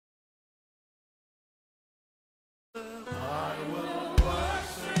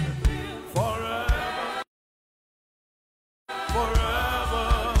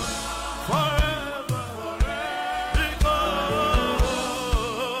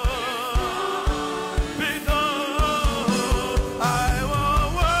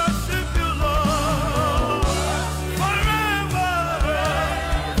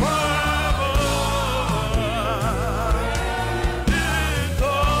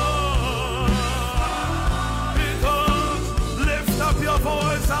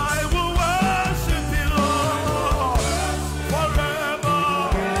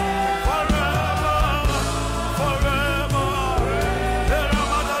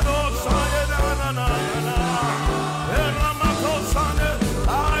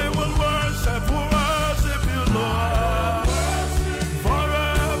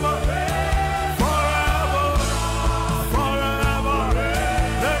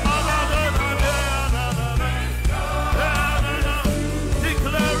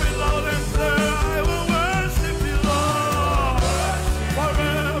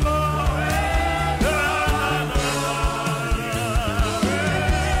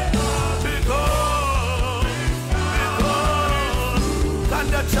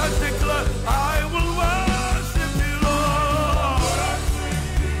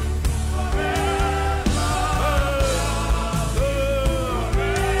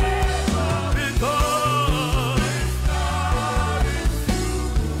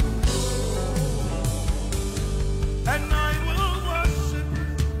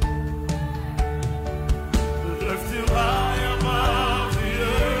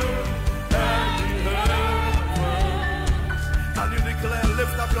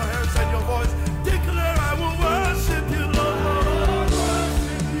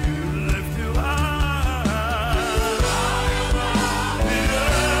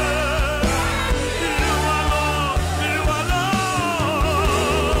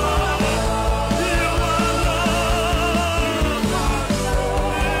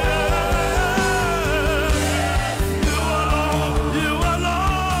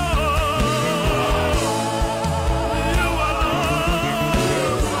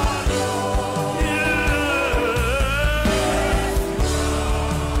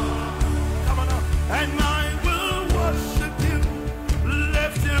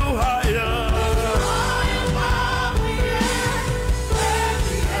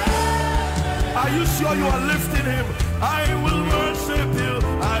you sure you are lifting him? I will worship you.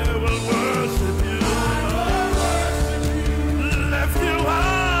 I will worship you. Lift you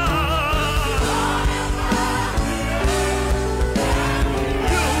high.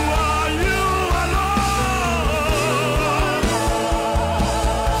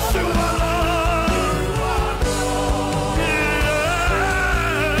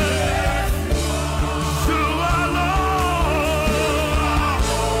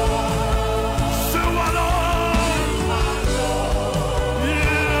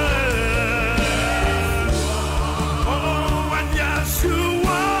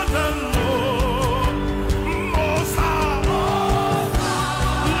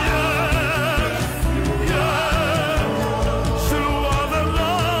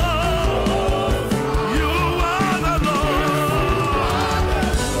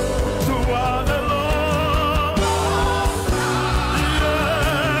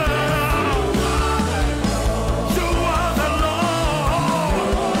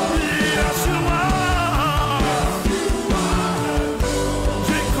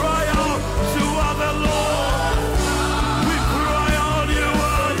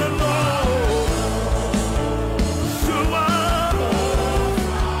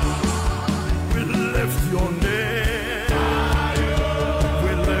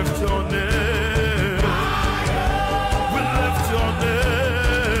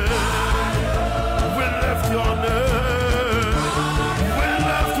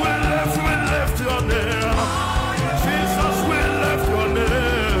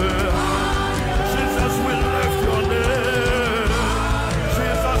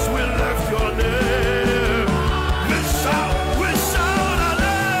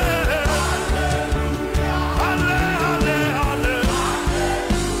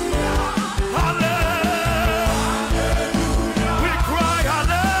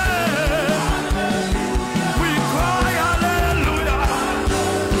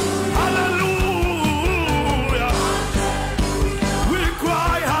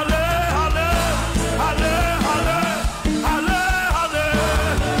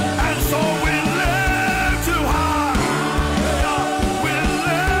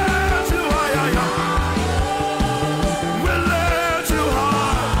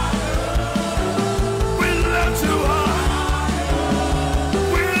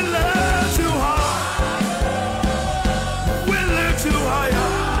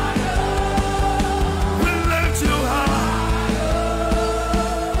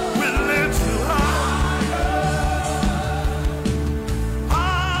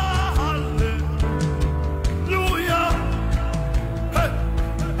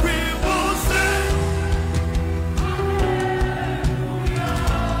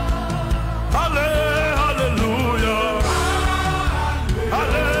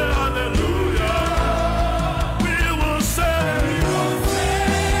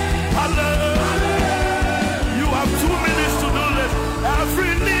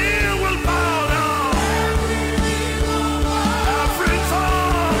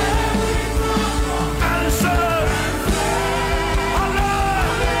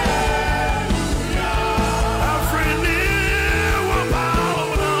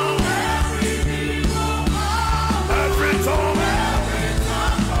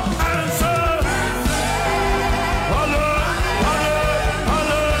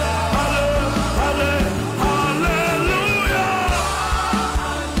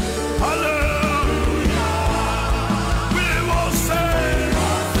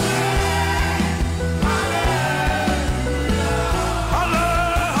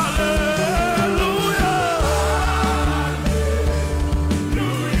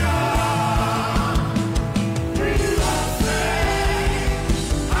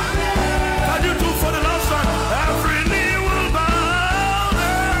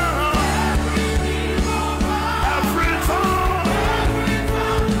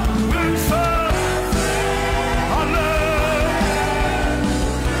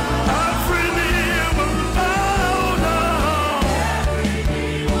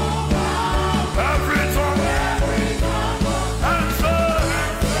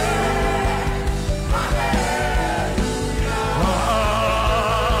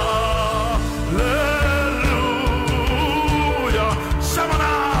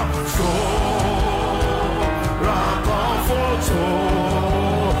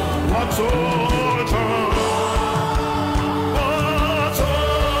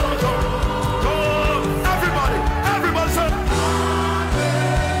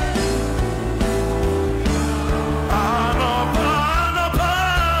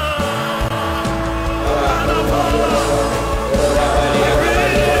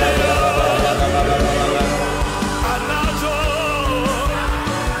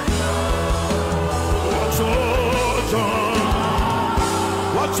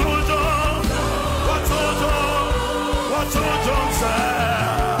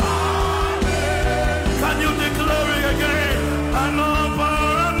 Can you declare it again? Anapa,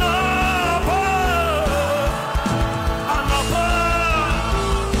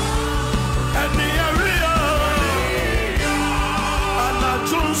 and the area, and the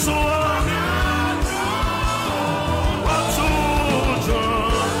Joshua,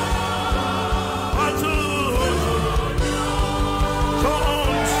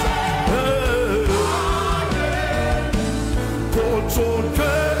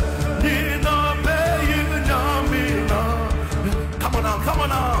 come on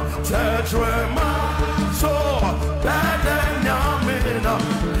now, Tetrema, so bad and yamina,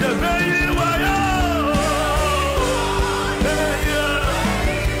 you may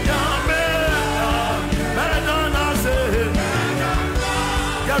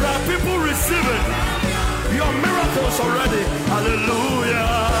there are people receiving your miracles already. Hallelujah.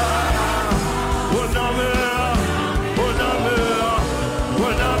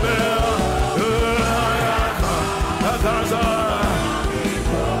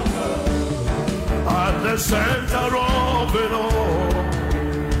 At the center of it all,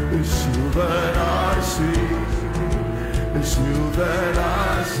 it's you that I see. It's you that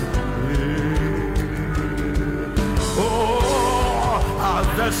I see. Oh, at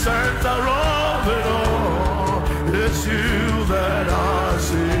the center of it all, it's you that I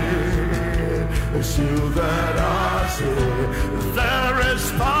see. It's you that I see. There is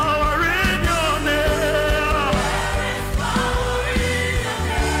power in your name.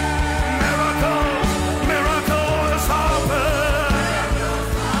 Miracles, miracles happen.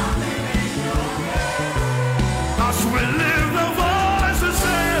 As we lift the voice and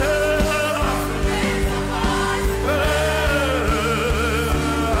say,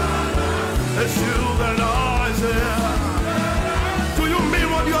 it's you that I see. Do you mean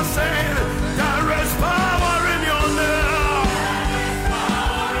what you're saying? There is power in your name.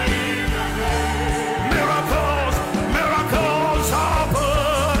 Miracles, miracles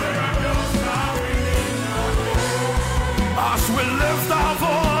happen. As we lift our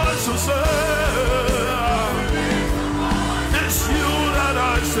voice to say, it's you that I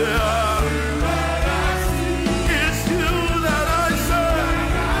say. It's you that I say.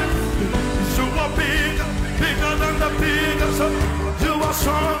 You are big, bigger than the biggest. You are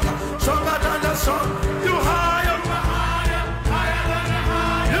strong, stronger than the strong. You higher, higher than the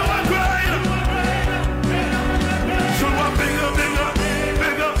high. You are greater. You are bigger, bigger,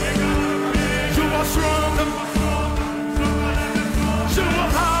 bigger. You are stronger. You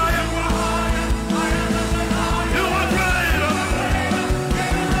are higher. You are greater.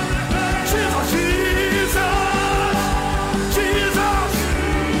 Jesus, Jesus, Jesus.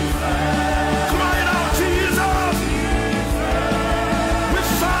 Crying out, Jesus. We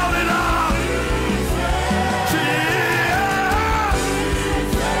shout it out. Jesus.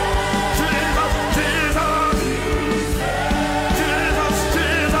 Jesus, Jesus. Jesus,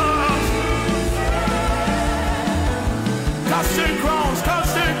 Jesus. Casting crowns,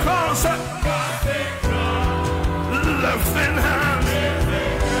 lifting hands,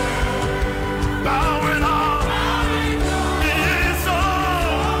 bowing out. It's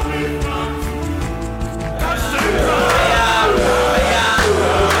all casting crowns.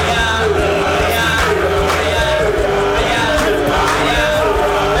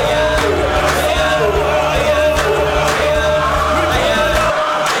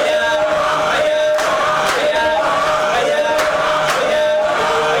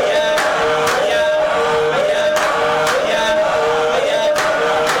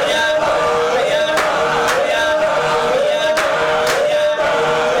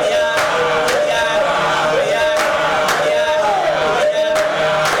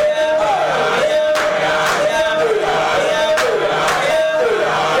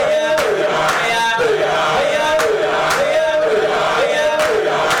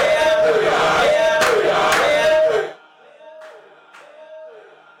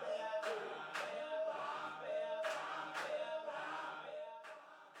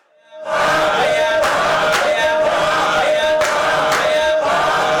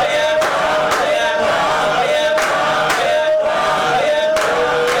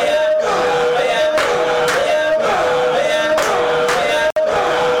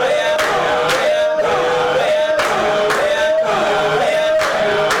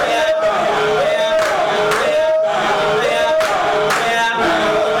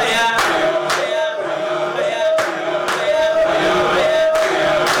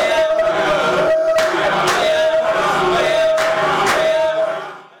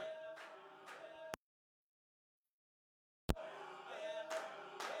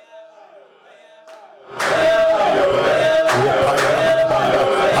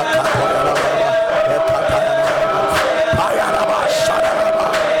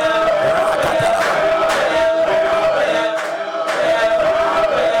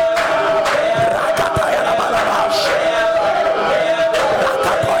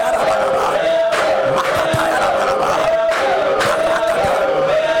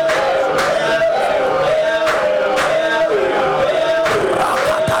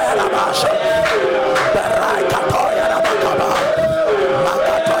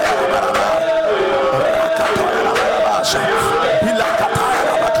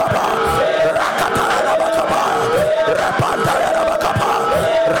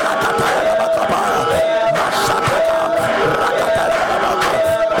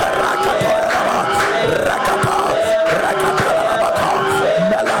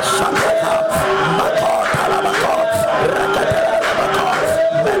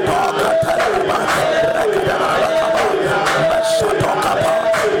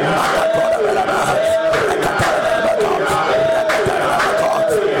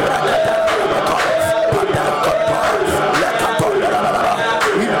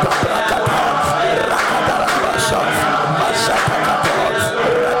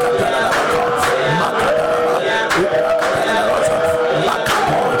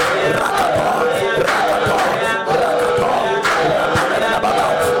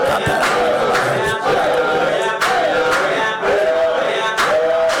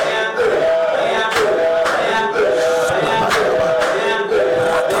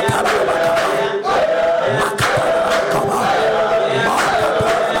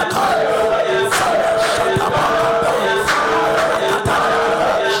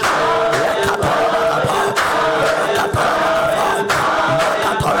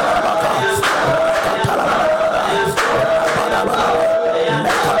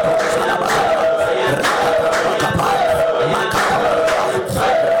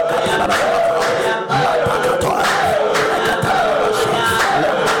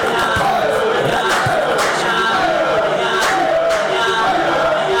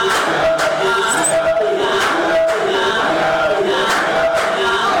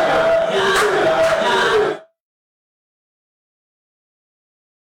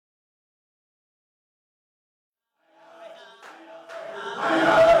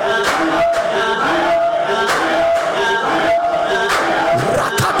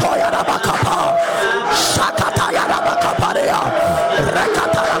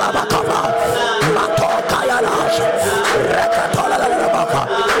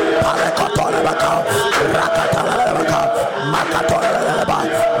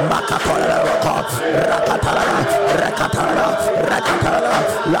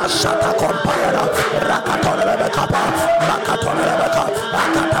 Shata Compara, Rakatona Kapa, Makatona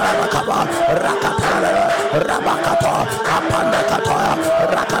Kapa, Rakatana, Rabakata, Apandakata,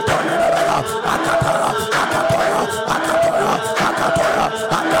 Rakatona, Akatara, Akatara, Akatara, Akatara,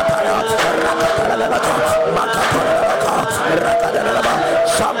 Akatara, Rakatara,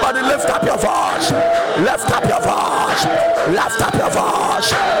 somebody lift up your voice, lift up your voice, lift up your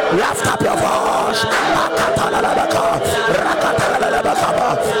voice, lift up your voice. Akatara, Rakatara,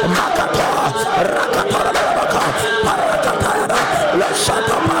 Makata, Rakatara, Parakatara,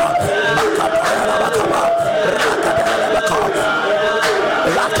 Lashatama, Makatara,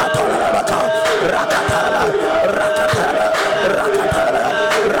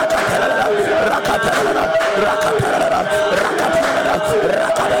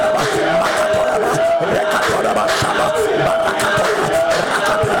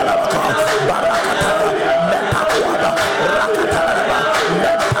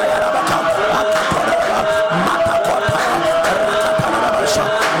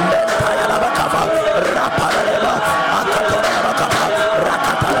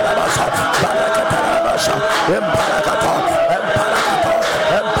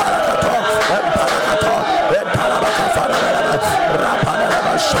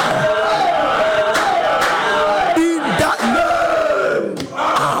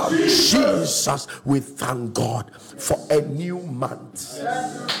 we thank God for a new month.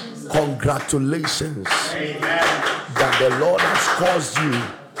 Congratulations. That the Lord has caused you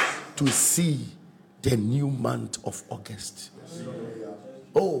to see the new month of August.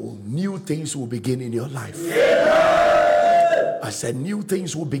 Oh, new things will begin in your life. I said new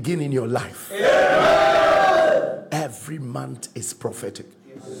things will begin in your life. Every month is prophetic.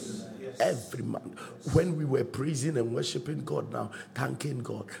 Every month. When we were praising and worshiping God now, thanking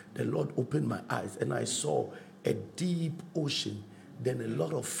God, the Lord opened my eyes and I saw a deep ocean, then a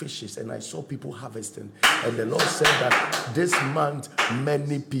lot of fishes, and I saw people harvesting. And the Lord said that this month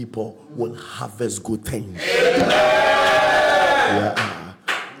many people will harvest good things. Yeah,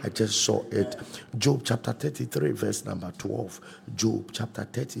 I just saw it. Job chapter 33 verse number 12. Job chapter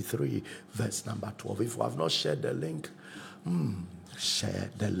 33 verse number 12. If you have not shared the link, share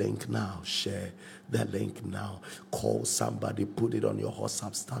the link now. Share the link now. Call somebody, put it on your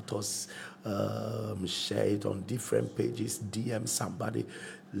WhatsApp status, share it on different pages, DM somebody,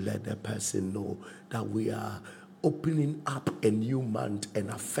 let the person know that we are opening up a new month and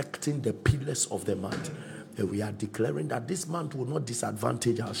affecting the pillars of the month. And we are declaring that this month will not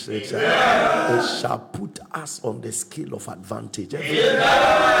disadvantage us. It shall put us on the scale of advantage.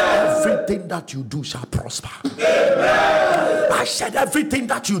 Everything that you do shall prosper. I said everything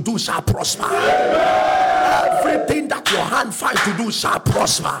that you do shall prosper. Everything that your hand finds to do shall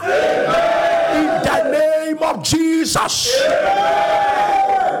prosper. In the name of Jesus.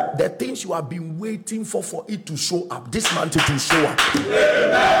 The things you have been waiting for it to show up, this month it will show up.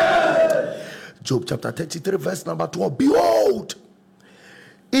 Job chapter 33 verse number 12. Behold,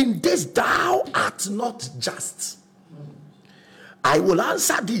 in this thou art not just. I will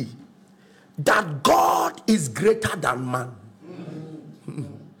answer thee that God is greater than man.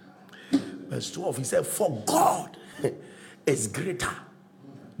 Verse 12, he said, for God is greater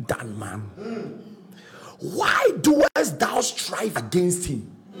than man. Why doest thou strive against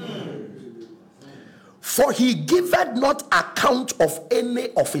him? For he giveth not account of any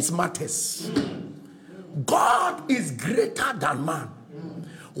of his matters. God is greater than man.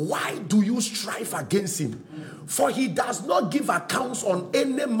 Why do you strive against him? For he does not give accounts on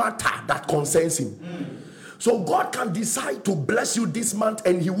any matter that concerns him. So God can decide to bless you this month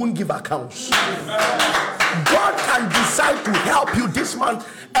and he won't give accounts. God can decide to help you this month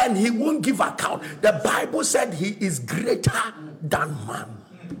and he won't give account. The Bible said he is greater than man.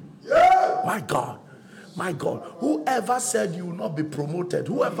 My God. My God, whoever said you will not be promoted,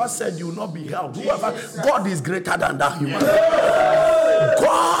 whoever said you will not be helped, God is greater than that human.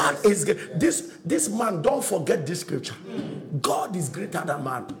 God is this man, don't forget this scripture. God is greater than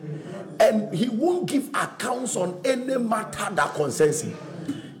man. And he won't give accounts on any matter that concerns him.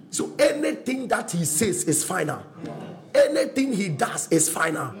 So anything that he says is final. Anything he does is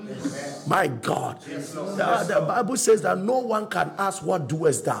final. My God. The Bible says that no one can ask, what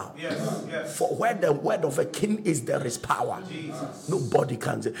doest thou? For where the word of a king is, there is power. Nobody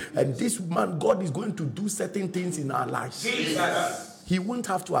can say. And this man, God is going to do certain things in our lives. He won't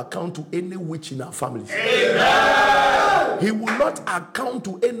have to account to any witch in our families. He will not account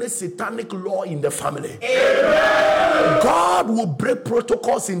to any satanic law in the family. God will break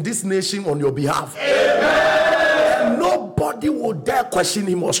protocols in this nation on your behalf. Nobody will dare question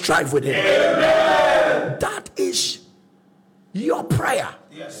him or strive with him. That is your prayer.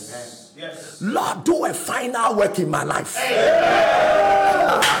 Yes. Yes. Lord, do a final work in my life.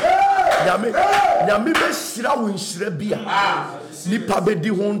 Nyame be shira wo nshira bia. Nipa be di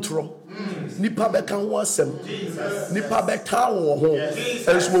ho ntro. Nipa be kan wo asem. Nipa be ta wo ho.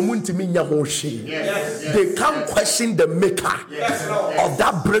 Enso mu ntimi nya ho hwe. They can't question the maker of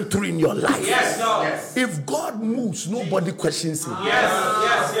that breakthrough in your life. If God moves, nobody questions him.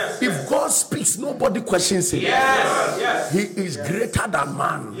 If God speaks, nobody questions him. He is greater than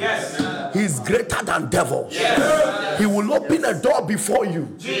man. He is greater than devils. He will open a door before you.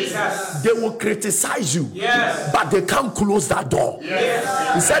 They will criticize you, but they can't close that door.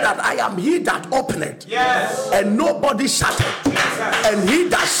 He said that I am he that openeth, and nobody shutteth, and he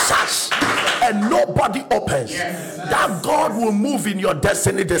that shuts, and nobody opens. That God will move in your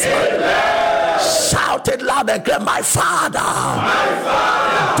destiny this morning. Shout it loud and clear, my Father,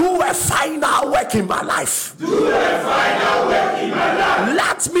 do a final work in my life.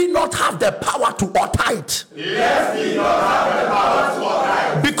 Let me not have the power to utter it.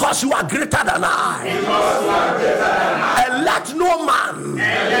 Because you are greater than I. And let no man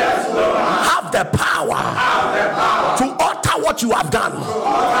have the power to utter what you have done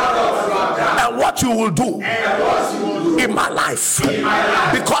and what you will do in my life.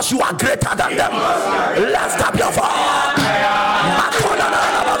 Because you are greater than them. Lift up your voice.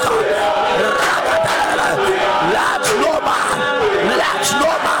 Let no man,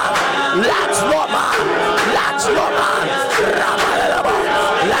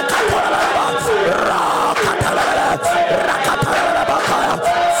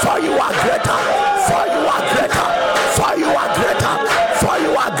 for you are greater, for you are greater, for you are greater, for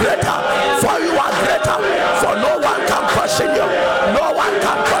you are greater, for you are greater, for no one can question you, no one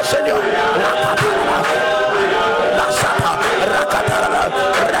can question you.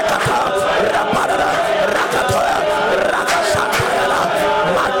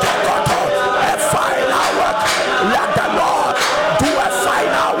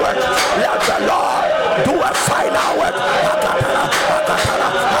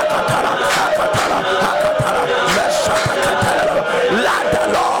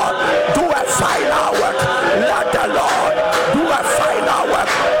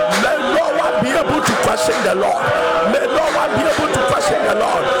 The Lord, may no one be able to question the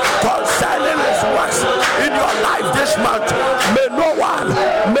Lord concerning his works in your life this month. May no one,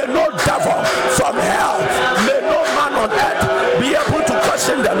 may no devil from hell, may no man on earth be able to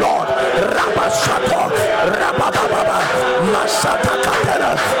question the Lord. Rabashato, Rabababa, Masata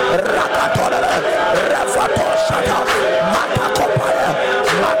Kapela, Rakatola, Rafato Shata, Matakopaya,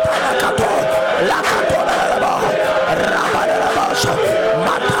 Matanakato, Lakatola, Rabarabasha,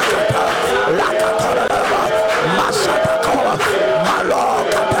 Matakata, Lakatola. Masatako,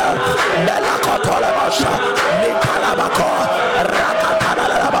 Malokata, Melakotola, Nikalabako,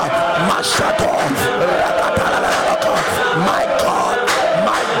 Rakatanaba, Masato, Rakatanabako. My God,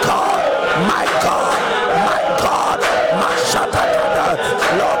 my God, my God, my God, Masataka,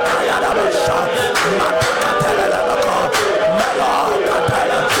 Lokayabasha, Matakatanabako,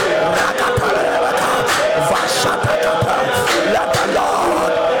 Melokatana, Rakatanabaka, Vashatakata. Let the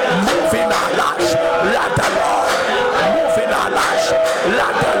Lord move in our lives. Let the Lord move in our lives.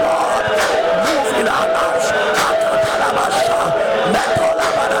 Let the Lord move in our lives.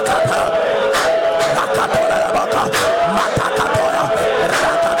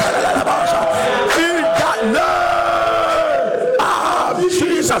 In the name of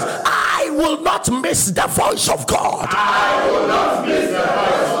Jesus, I will not miss the voice of God. I will not miss the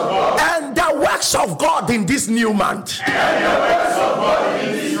voice of God. And the works of God in this new month. And the works of God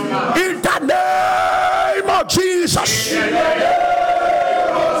in this new month. In the name of Jesus. In the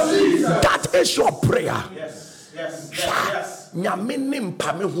name of Jesus. That is your prayer. Yes, yes, yes, yes. Nyame ne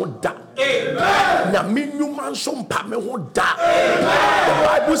mpame ho da. Amen. Nyame nyuma nso mpame ho da. The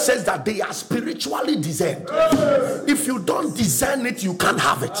Bible says that they are spiritually discerned. If you don't discern it, you can't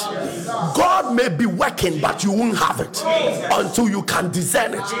have it. God may be working, but you won't have it until you can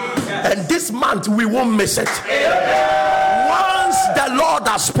discern it. And this month we won't miss it. Once the Lord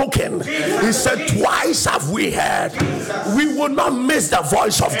has spoken, he said, twice have we heard. We will not miss the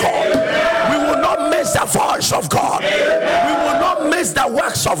voice of God. We will not miss the voice of God. We will not miss the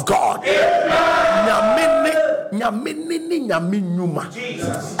works of God.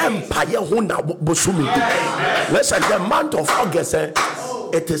 Listen, the month of August,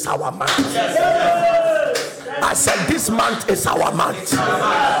 it is our month. I said this month is our month.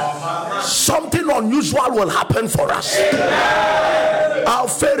 Something unusual will happen for us. Our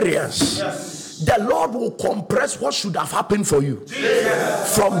variance. The Lord will compress what should have happened for you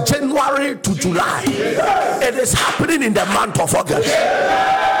from January to July. It is happening in the month of August.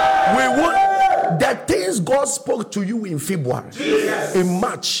 We would. The things God spoke to you in February, in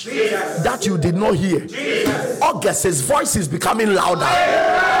March, that you did not hear. August, his voice is becoming louder.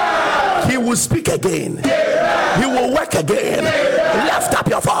 He will speak again. He will work again. Lift up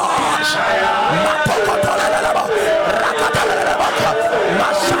your voice.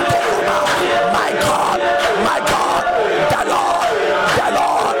 My God, my God, the Lord, the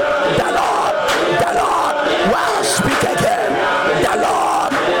Lord, the Lord, the Lord will speak again. The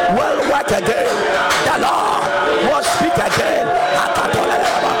Lord will work again. The Lord will speak again.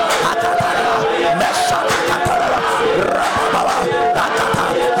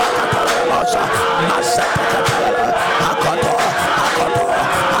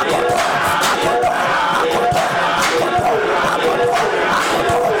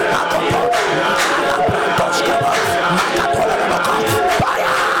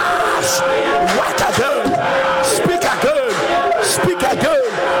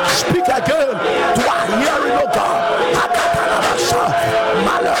 Speak again. Do I hear it, oh God?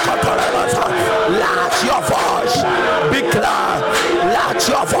 Let your voice be clear. Let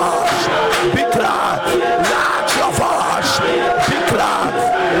your voice be clear. Let your voice be clear.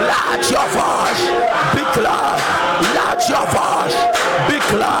 Let your voice be clear. Let your voice be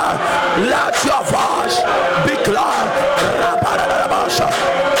clear. Let your voice be clear.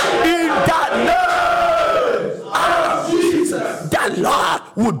 In that name of Jesus, the Lord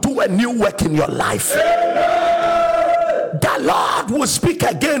will do a new work in your life. The Lord will speak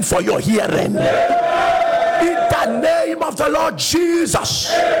again for your hearing. In the name of the Lord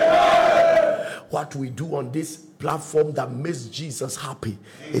Jesus. What we do on this platform that makes Jesus happy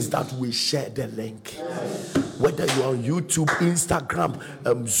is that we share the link. Whether you're on YouTube, Instagram,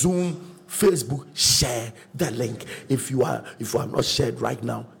 Zoom, Facebook, share the link. If you are not shared right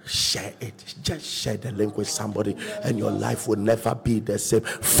now, share it. Just share the link with somebody and your life will never be the same.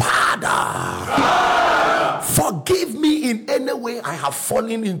 Father, forgive me in any way I have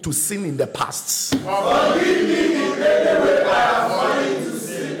fallen into sin in the past. Forgive me in any way I have fallen into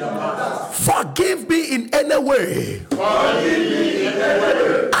sin in the past. Forgive me in any way. Forgive me in any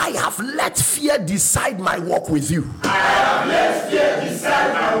way I have let fear decide my walk with you. I have let fear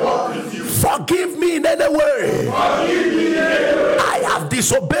decide my walk with you. Forgive me in any way Forgive me in any way I have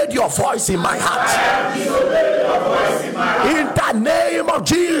disobeyed your voice in my I heart. have disobeyed your voice in my heart. In the name of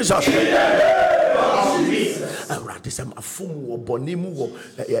Jesus. In the name of Jesus. Awurade sɛ mafom wɔ bɔne mu wɔ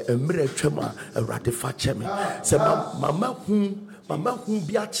mmerɛ twam a Awurade fa kyɛ me sɛ mama hu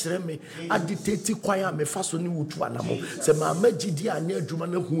bi akyerɛ me adeteti kwan a mefa so ne wotu anamo sɛ mama gyidi anyɛ adwuma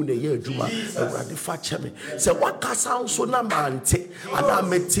na hu na ɛyɛ adwuma Awurade fa kyɛ me sɛ wakasa nso na mante ana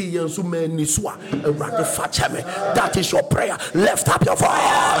mete yɛn nso mani so a Awurade fa kyɛ me. That is your prayer. Lift up your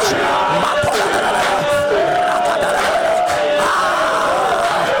voice.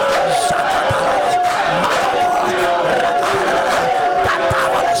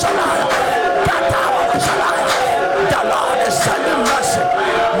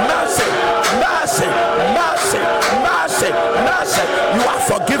 You are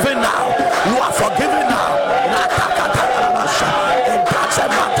forgiven now. You are forgiven now. It doesn't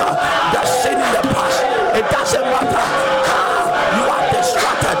matter the sin in the past. It doesn't matter how you are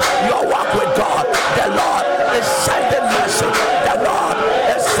distracted. Your walk with God. The Lord is sending mercy. The Lord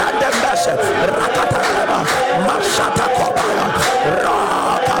is sending mercy.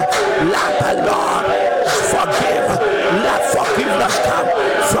 Let the Lord forgive. Let forgiveness come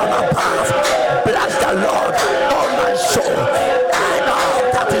from above. Bless the Lord, oh my soul, and all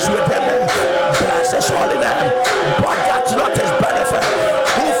that is within me. Bless his holy name. But that's not his benefit.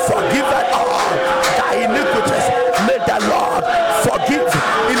 Who forgiveth all thy iniquities. May the Lord forgive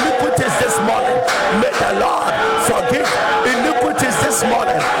iniquities this morning. May the Lord forgive iniquities this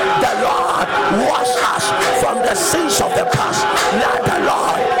morning. The Lord wash us from the sins of the past. Let the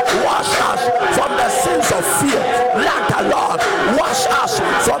Lord wash us from the sins of fear. Let the Lord wash us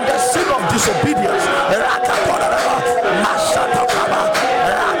from the sin of disobedience.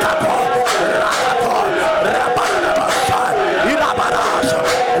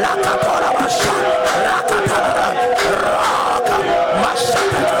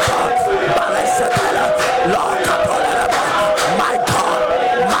 My God,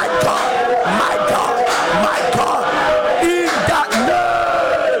 my God, my God, my God, in the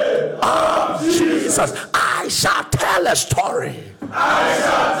name of Jesus, I shall tell a story. I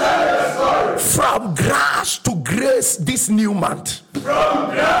shall tell a story. From grass to grace this new month. From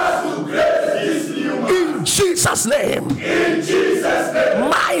grass to grace this new month. In Jesus' name. In Jesus' name.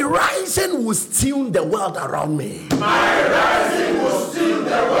 My rising will still the world around me. My rising will still the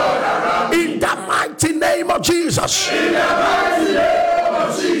world around me. In the mighty name of Jesus. In the mighty name of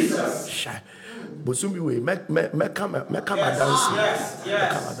of Jesus. Bosumi we make come a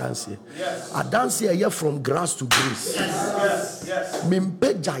dance. A dance here from grass to grace.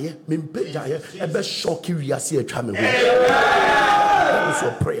 Mimpe jaye ebe shoki wiase atwa me ho. That is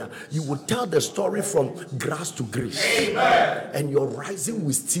your prayer. You will tell the story from grass to grace. And your rising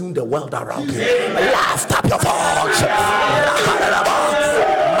will steal the world around you. Lift up your voice.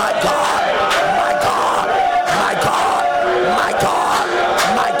 My God, my God, my God, my God,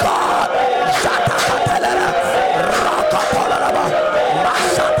 my God.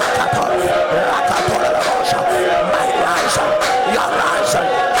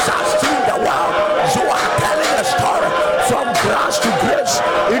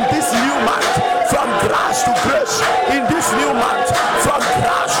 In this new month, from grass to grace. In this new month, from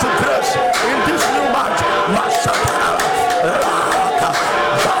grass to grace. In this new month, my God, my God,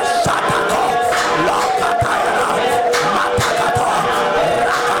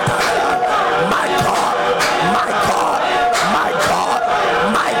 my God,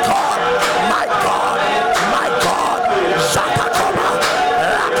 my God, my God, my God, Shatakoma,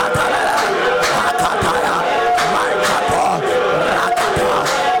 Rakatala, Rakataya, my God, Rakata,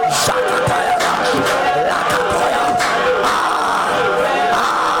 Shakataya, Rakatoya,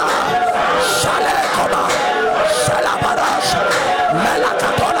 Shalekoma, Shalabarash,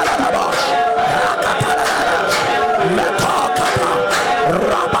 Melakatola, Rakatala, Metokata,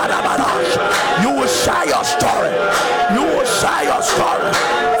 Rabadabarash. You will share your story. You will share your story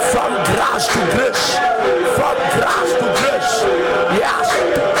from grass to grace. From grass to grace. Yes.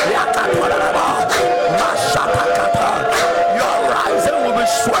 Your rising will be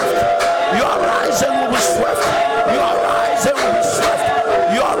swift. Your rising will be swift. Your rising will be swift.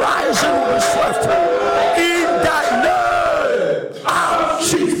 Your rising will be swift. In the name of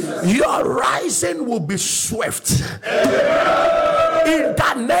Jesus. Your rising will be swift. In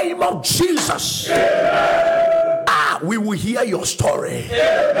the name of Jesus. We will hear your story.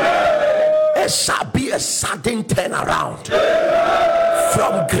 It shall be a sudden turnaround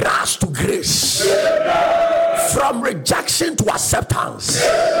from grass to grace, from rejection to acceptance,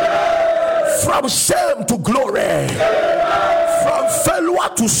 from shame to glory, from failure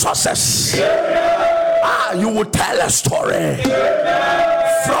to success. You will tell a story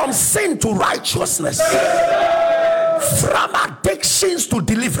from sin to righteousness, from addictions to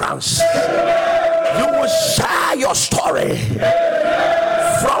deliverance. You will share your story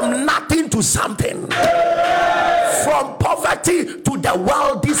from nothing to something, from poverty to the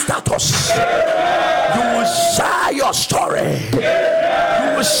worldly status. You will share your story.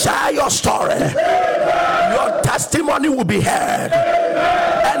 You will share your story. Your testimony will be heard,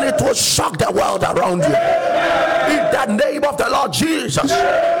 and it will shock the world around you. In the name of the Lord Jesus,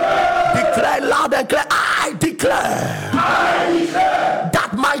 declare loud and clear, I declare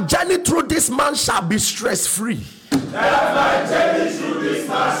that my journey through this month shall be stress-free.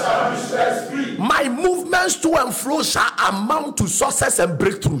 My movements to and fro shall amount to success and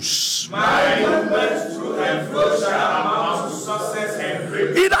breakthroughs.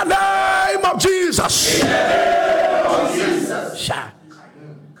 In the name of Jesus.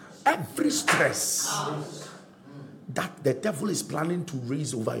 Every stress that the devil is planning to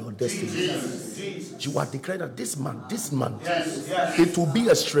raise over your destiny, you are declaring that this month, it will be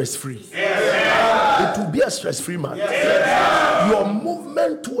a stress-free. It will be a stress-free month. Your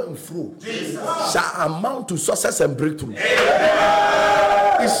movement to and fro shall amount to success and breakthrough.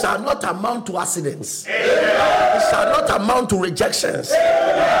 It shall not amount to accidents. It shall not amount to rejections.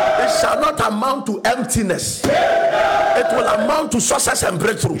 It shall not amount to emptiness. It will amount to success and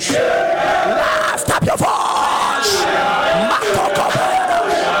breakthroughs. Lift up your voice.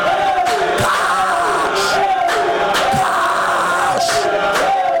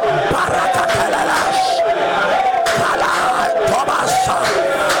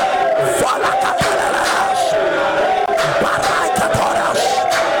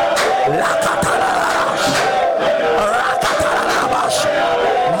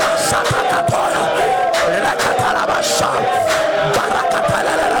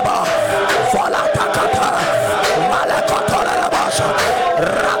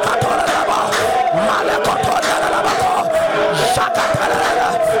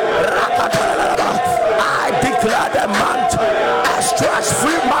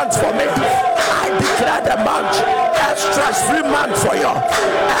 Stress-free month for you. A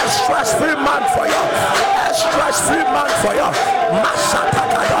stress-free month for you. A stress-free month for you.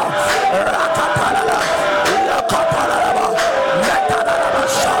 Masatakada, Rakatalala, Lakatalala, Metanala,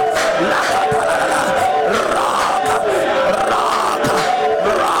 Lakatalala,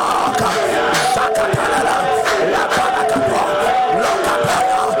 Raka, Sakatalala, Lakanakapa, Lokapa.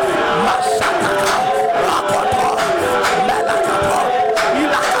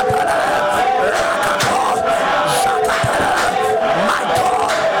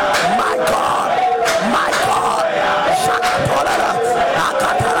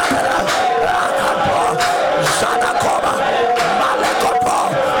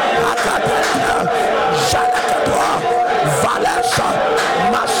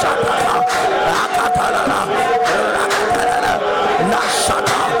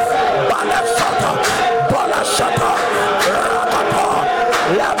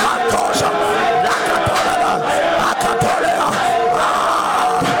 Lamatosa, Lakatola, Akatola.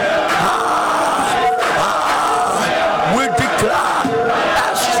 We declare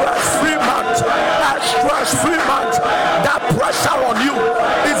a stress-free month, a stress-free month. That pressure on you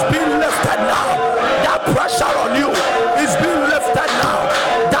is being lifted now. That pressure on you is being lifted now.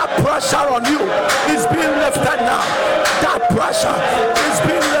 That pressure on you is being lifted now. That pressure is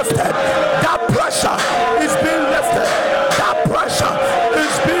being lifted. That pressure is being lifted. That pressure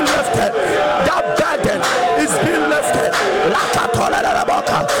is being lifted. That burden is being lifted.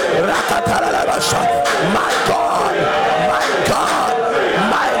 My God, my God,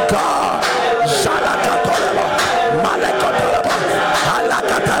 my God. Shalakatolaba, Malekotolaba,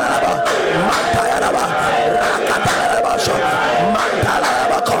 Halakatalaba, Matayaraba, Rakatalaba,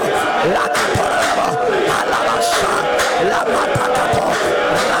 Mantalaba, Lakatolaba, Halabasha, Lamatakato,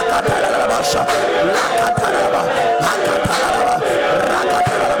 Rakatalaba, Lakatalaba, Hakatalaba,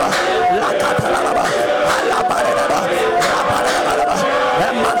 Rakatalaba, Lakatalaba, Halabaraba, Rabaraba,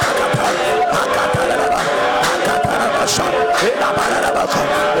 Matakata, Hakatalaba, Hakatalaba, Halabaraba,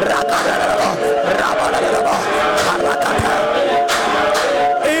 Rakatalaba, Rabaraba, Harakata.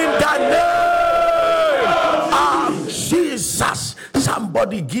 In the name of Jesus,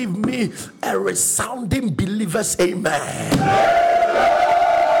 somebody give me a resounding believer's amen.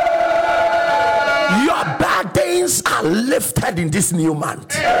 Your burdens are lifted in this new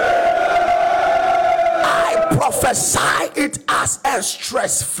month. I prophesy it as a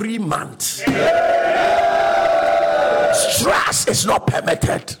stress-free month. Stress is not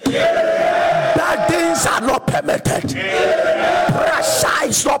permitted. Burdens are not permitted. Pressure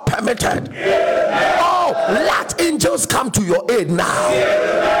is not permitted. Oh, let angels come to your aid now.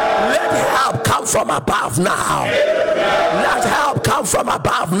 Let help come from above now. Let help come from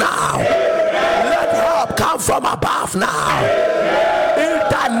above now. Let help come from above now. In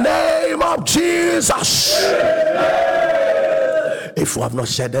the name of Jesus. If you have not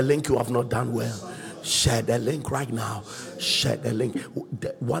shared the link, you have not done well. Share the link right now. Share the link.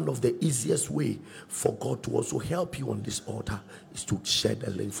 One of the easiest way for God to also help you on this altar is to share the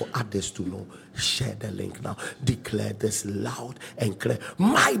link for others to know. Share the link now. Declare this loud and clear.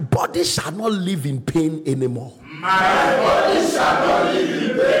 My body shall not live in pain anymore. My body shall not live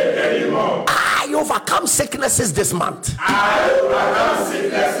in pain anymore. I overcome sicknesses this month. I overcome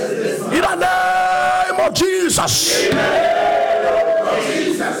sicknesses this month. In the name of Jesus. In the name of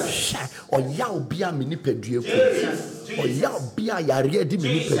Jesus. Oya obia mini pedue ko oya obia yare di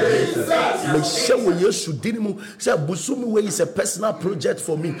mini pedue ko me hye wo Yesu din mu say busumi we is a personal project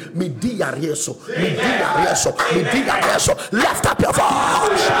for me di yare so lift up your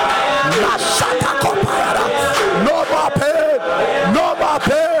voice. La shata kopara. No more pain, no more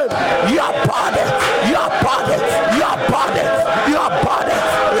pain. Your body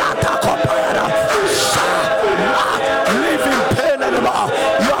la ta kopara. Live in pain anymore.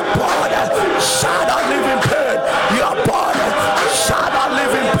 Your body shall not live in pain. Your body shall not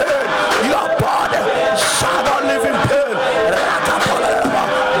live in pain. Your body shall not live in pain. Rakatolaba,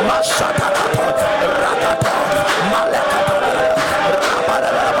 Mashatakato, Rakato, Malekato,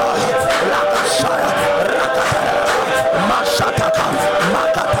 Rabaraba, Lakashaya, Rakataya, Mashataka,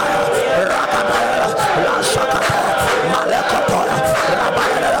 Makataya, Rakataya, Lashakata, Malekatoya,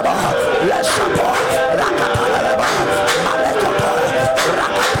 Rabaraba, Leshato, Rakataya, Malekatoya,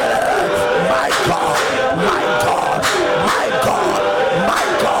 Rakataya. My God, my God, my God, my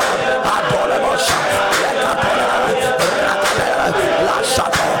God, Adolabosha,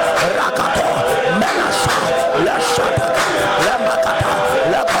 Lashato, Rakato, Menasha, Lashataka, Lemakata,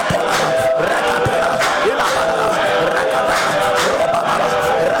 Lekatola, Rakatela, Ilabara, Rakata, Robabara,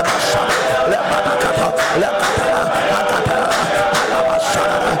 Rabasha, Lemanakata, Lekatela, Akatela, Alabasha,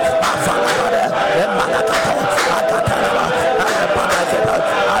 Avalabare, Emanakato, Akatela, Alabara,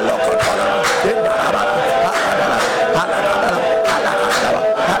 Alokotola, in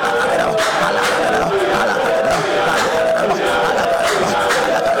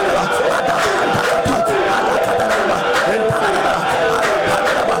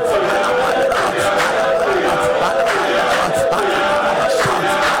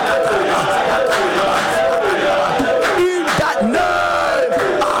that name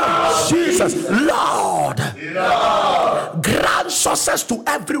of Jesus, Lord, grant success to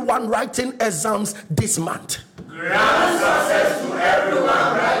everyone writing exams this month. Grant success to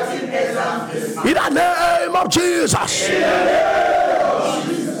everyone writing exams this month. In the name of Jesus. In the name of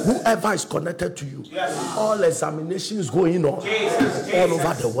Jesus. Whoever is connected to you, all examinations going on all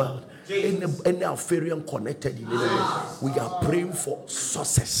over the world. Any Alpharian connected in any way, we are praying for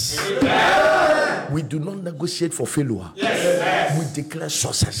success. We do not negotiate for failure. We declare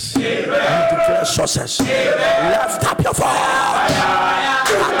success. We declare success. Lift up your voice.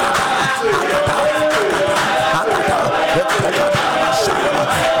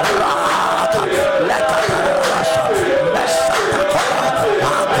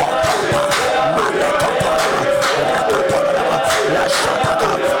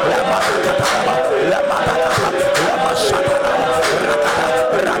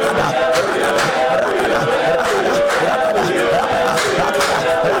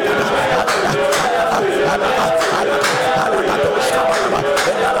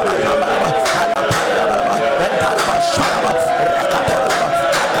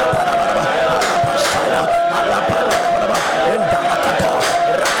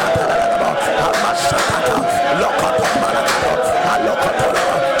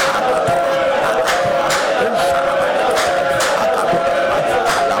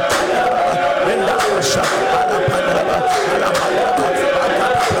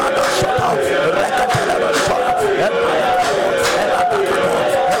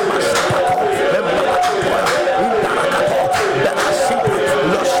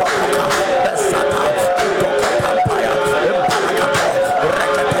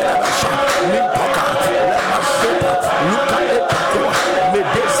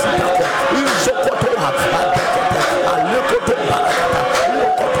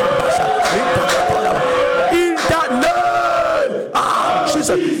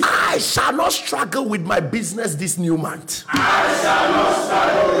 I shall not struggle with my business this new month. I shall not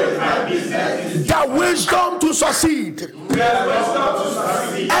struggle with my business. The wisdom to succeed.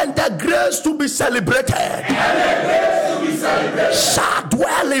 And the grace to be celebrated. Shall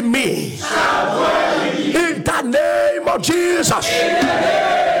dwell in me. In the name of Jesus.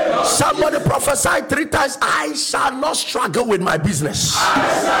 Somebody prophesy 3 times. I shall not struggle with my business.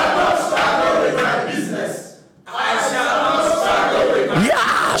 I shall not struggle with my business. I shall not struggle with my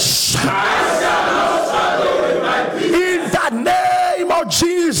Yes. I shall not struggle with my business. In the name of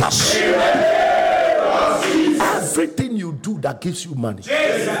Jesus. In the name of Jesus. Everything you do that gives you money,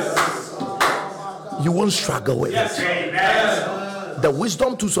 Jesus. you won't struggle with it. Amen. The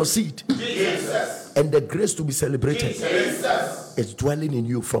wisdom to succeed Jesus. and the grace to be celebrated Jesus. is dwelling in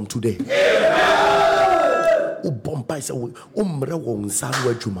you from today.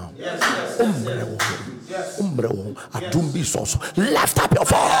 Lift up your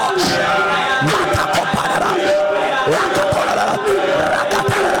voice.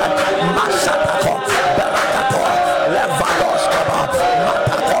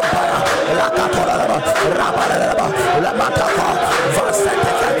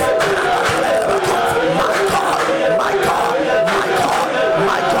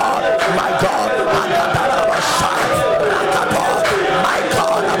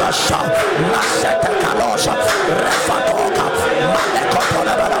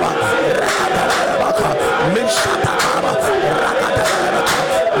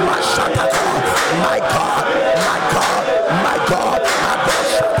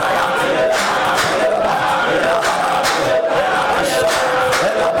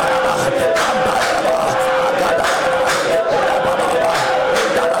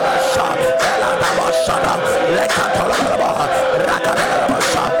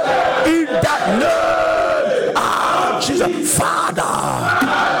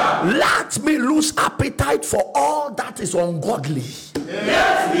 Father, let me lose appetite for all that is ungodly.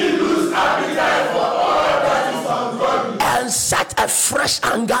 Let me lose appetite for all that is ungodly. And set a fresh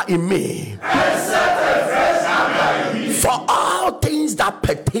anger in me. And set a fresh anger in me. For all things that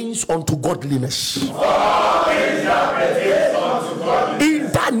pertains unto godliness. For all things that pertains unto godliness.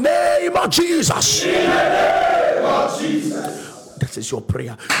 In the name of Jesus. In the name of Jesus. That is your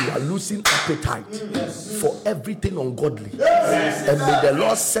prayer. You are losing appetite for everything ungodly. And may the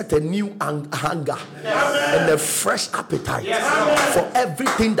Lord set a new hunger and a fresh appetite for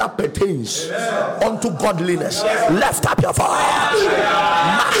everything that pertains unto godliness. Lift up your voice.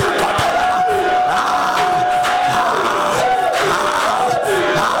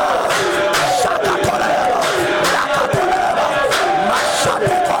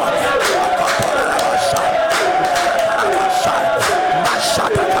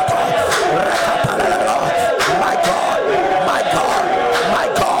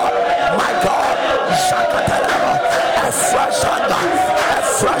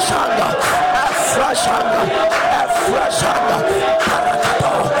 Fresh hunger,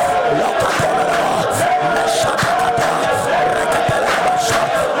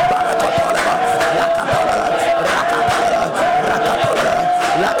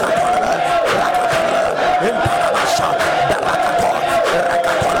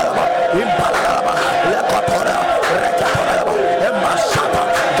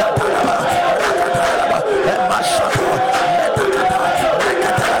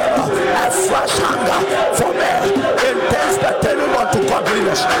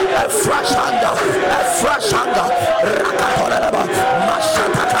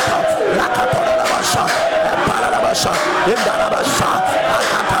 In the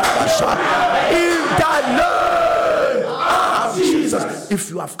name of Jesus. If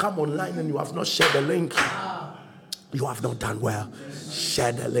you have come online and you have not shared the link, you have not done well.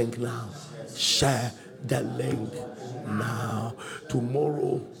 Share the link now. Share the link now.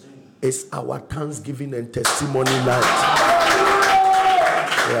 Tomorrow is our Thanksgiving and testimony night.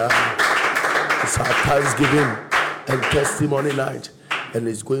 Yeah. It's our Thanksgiving and testimony night. And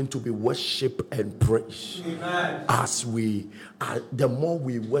it's going to be worship and praise. Amen. As the more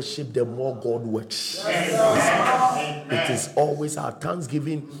we worship, the more God works. It is always, our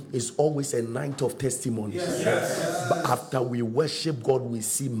Thanksgiving is always a night of testimonies. Yes. But after we worship God, we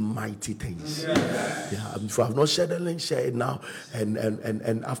see mighty things. Yes. Yeah. If you have not shared the link, share it now. And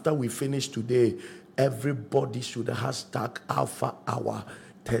after we finish today, everybody should hashtag Alpha Hour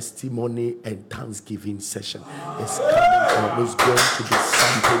testimony and Thanksgiving session. It's coming on. It's going to be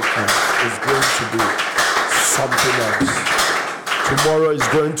something else. It's going to be something else. Tomorrow is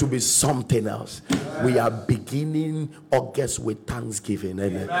going to be something else. We are beginning August with Thanksgiving,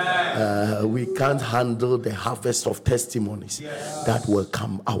 and we can't handle the harvest of testimonies that will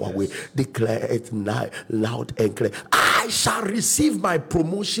come our way. Declare it loud and clear. I shall receive my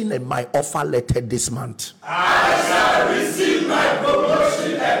promotion and my offer letter this month. I shall receive my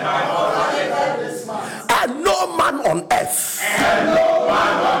promotion and my offer letter this month. And no man on earth,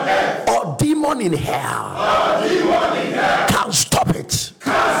 or demon in hell, can stop it.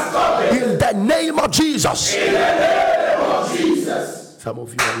 In the name of Jesus. In the name of Jesus. Some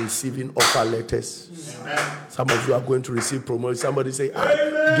of you are receiving offer letters. Amen. Some of you are going to receive promotion. Somebody say,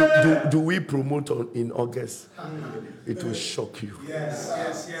 do we promote in August? It will shock you. Yes.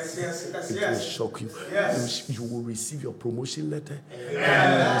 It will shock you. Yes. You will receive your promotion letter. And you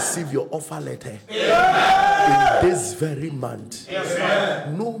will receive your offer letter. In this very month.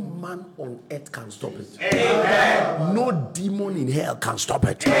 No man on earth can stop it. Amen. No demon in hell can stop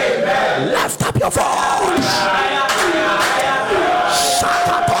it. Amen. Lift up your voice.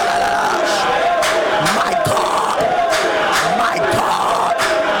 My God, my God,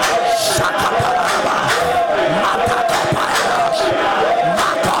 Shakaparaba, Matakapayash,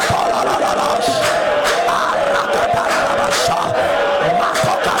 Makapalalas, Arakapalabasha,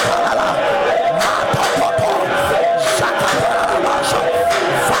 Matokapalala, Matokopo, Shakaparabasha,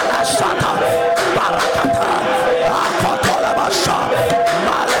 Valasata, Barakata, Akotolabasha,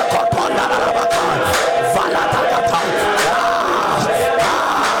 Malekotolabaka, Valatakata.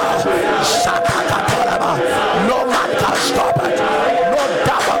 No man can stop it. No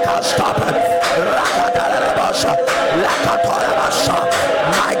devil can stop it.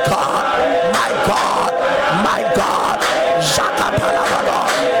 My God, my God, my God.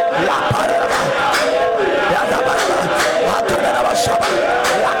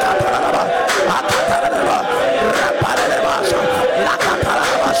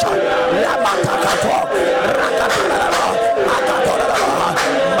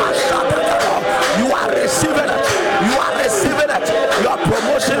 You are receiving it. You are receiving it. Your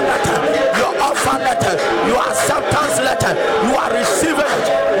promotion letter, your offer letter, your acceptance letter. You are receiving it.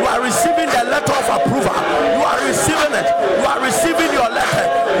 You are receiving the letter of approval. You are receiving it. You are receiving your letter.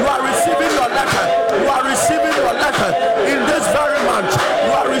 You are receiving your letter. You are receiving your letter in this very month.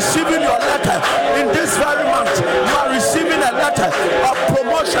 You are receiving your letter in this very month. You are receiving a letter of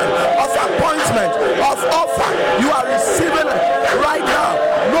promotion, of appointment, of offer. You are receiving it right now.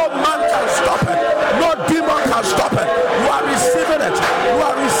 No man can stop it. No demon can stop it. You are receiving it. You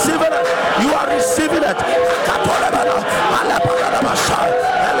are receiving it. You are receiving it.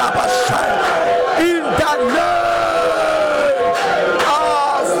 In the name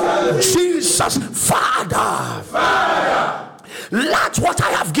of Jesus, Father, let what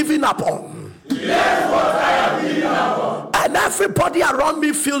I have given up on, and everybody around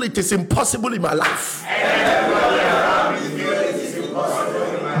me feel it is impossible in my life,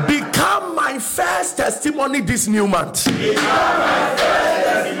 become my first testimony this new month.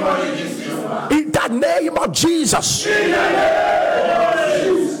 In the name of Jesus.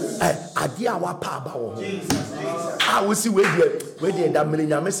 I will see where the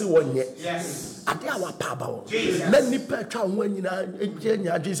millennium one yet. Yes. I dare our papa. Let me pet on when you know,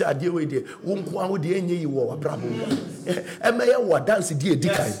 Jesus, I deal with you. Won't go with the any you were a problem. And may I dance a dear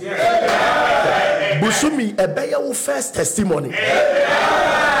dick. Busumi, a bear first testimony.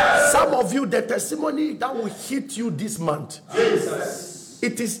 Some of you, the testimony that will hit you this month.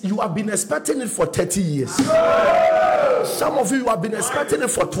 It is, you have been expecting it for 30 years. Some of you have been expecting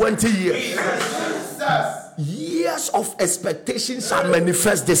it for 20 years. Years of expectation shall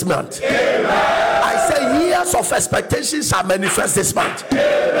manifest this month. I say years of expectations shall manifest this month.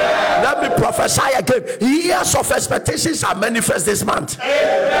 Let me prophesy again. Years of expectations shall manifest this month.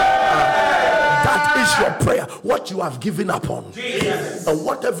 That is your prayer. What you have given up on. Jesus. And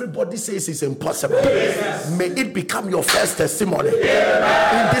what everybody says is impossible. Jesus. May it become your first testimony.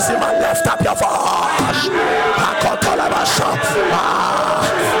 In this month, lift up your voice.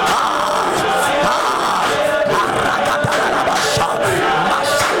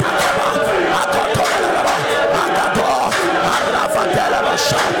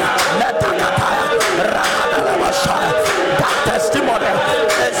 That testimony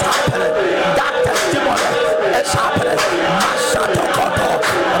is happening. That testimony is happening.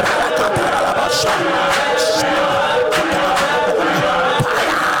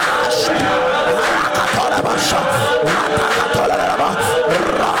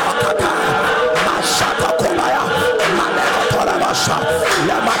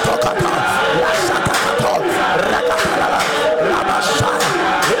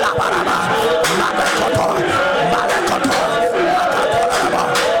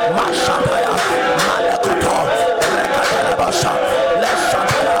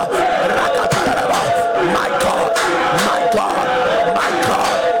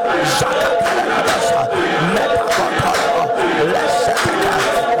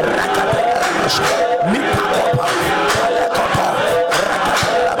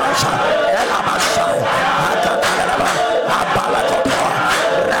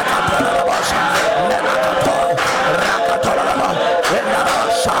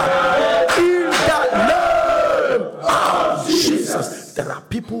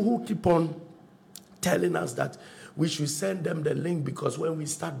 People who keep on telling us that we should send them the link because when we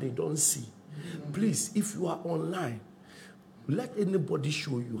start they don't see. Please, if you are online, let anybody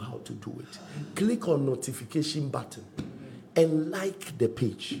show you how to do it. Click on notification button and like the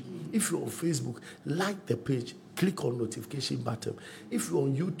page. If you're on Facebook, like the page, click on notification button. If you're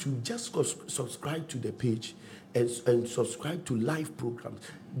on YouTube, just subscribe to the page and subscribe to live programs.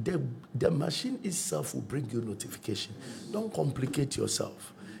 The machine itself will bring you notification. Don't complicate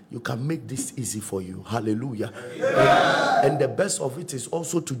yourself. You can make this easy for you. Hallelujah. And the best of it is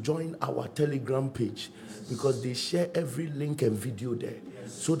also to join our Telegram page, because they share every link and video there,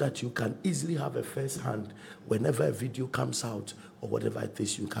 so that you can easily have a first hand whenever a video comes out or whatever it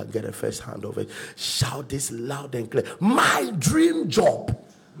is, you can get a first hand of it. Shout this loud and clear. My dream job.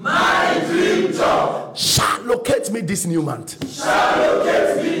 My dream job shall locate me this new month. Shall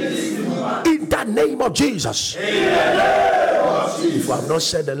locate me this new month. In the name of Jesus. In the name of Jesus. If you have not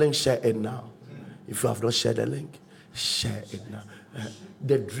shared the link, share it now. If you have not shared the link, share it now.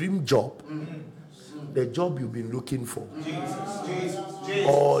 The dream job, the job you've been looking for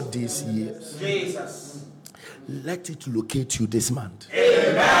all these years. Jesus. Let it locate you this month.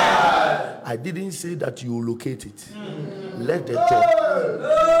 Amen. I didn't say that you will locate it. Let the job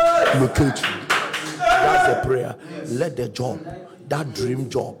locate you. That's the prayer. Let the job, that dream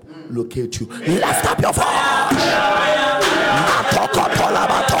job, locate you. Lift up your voice.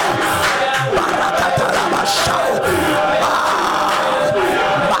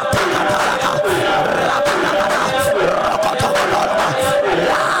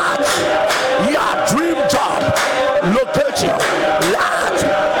 Your dream job locate you. Let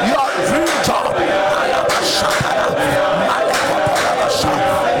your dream job.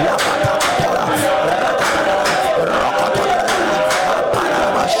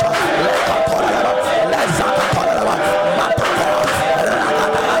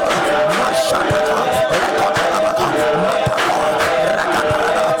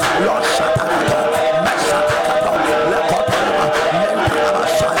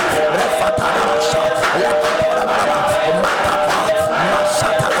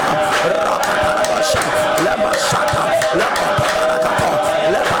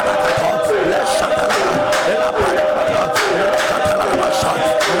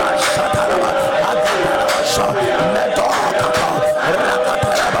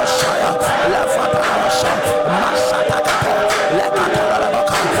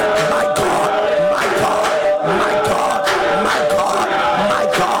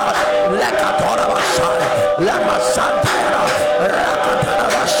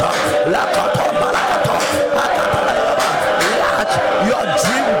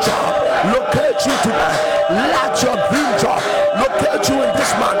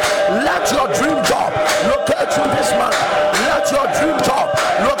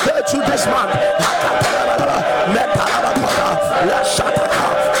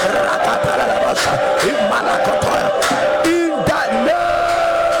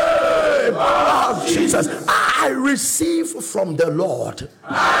 From the Lord.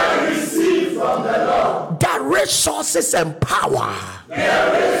 I receive from the Lord the resources and power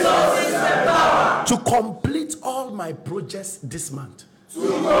to complete all my projects this month. to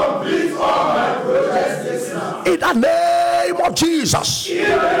complete all my projects this month. In the name of Jesus. In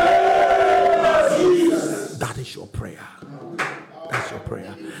the name of Jesus. That is your prayer. That's your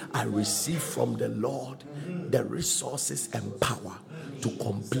prayer. I receive from the Lord the resources and power to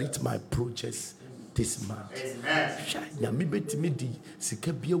complete my projects this month.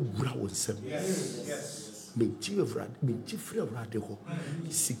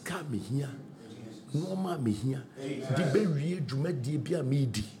 Noma mehia di bewie dwumadie bia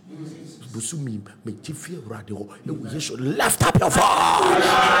medi busumi metifie urade ho e wo yesu lift up your voice.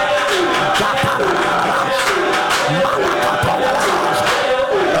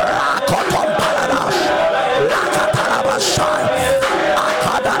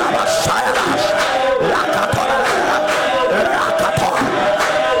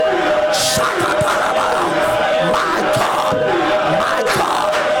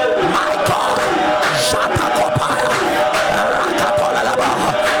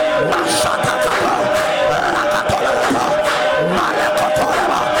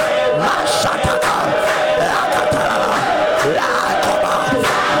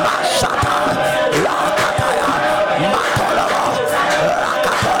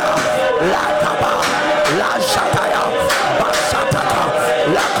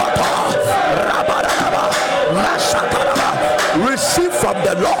 Receive from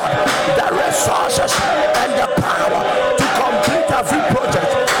the Lord the resources and the power to complete every project.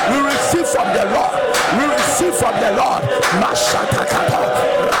 We receive from the Lord. We receive from the Lord.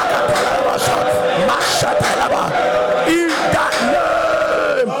 In the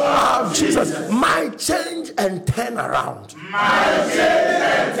name of Jesus, my change and turn around. My change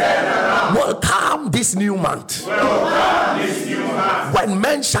and turn around Will come this new month. When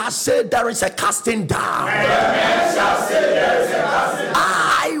men shall say there is a casting down,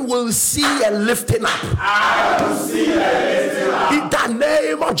 I will see a lifting up. In the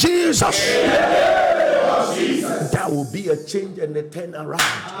name of Jesus. There will be a change and a turn around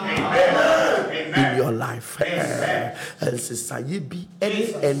in your life. And society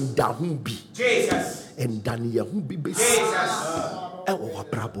and Dahumbi. And Daniel Humbi. Ewa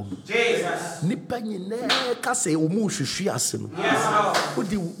problem. Nipa nyine ka se omu hwehwe ase no.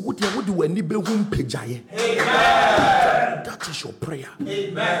 Wodi wani be hu mpajaye. That is your prayer.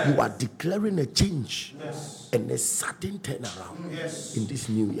 You are declaring a change and a sudden turnaround in this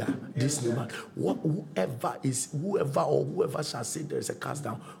new year, this new month. Whoever shall say there is a cast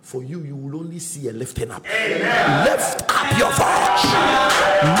down, for you will only see a lifting up. Lift up your voice.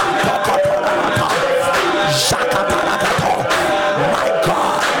 My God,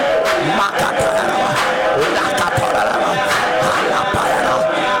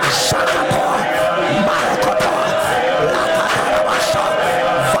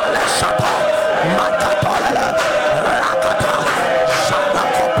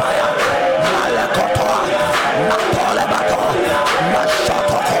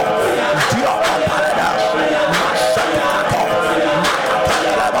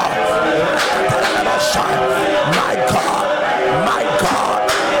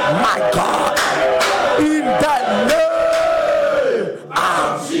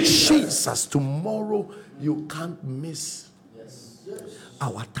 Jesus, tomorrow you can't miss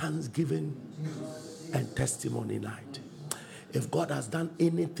our Thanksgiving and testimony night. If God has done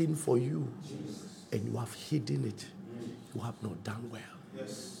anything for you and you have hidden it, you have not done well.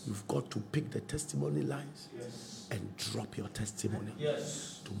 You've got to pick the testimony lines and drop your testimony.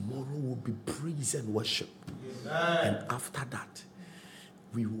 Tomorrow will be praise and worship. And after that,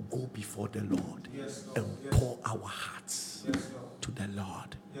 we will go before the Lord and pour our hearts to the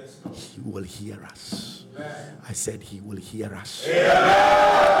Lord. He will hear us. I said he will hear us.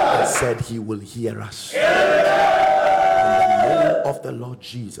 I said he will hear us. In the name of the Lord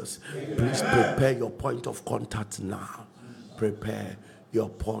Jesus, please prepare your point of contact now. Prepare your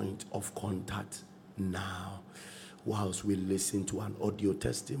point of contact now. Whilst we listen to an audio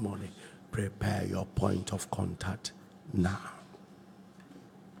testimony, prepare your point of contact now.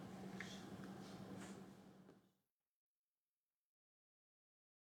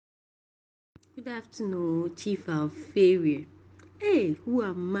 Good afternoon, Chief Alfaria. Hey, who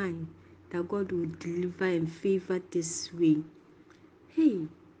am I that God will deliver and favor this way? Hey,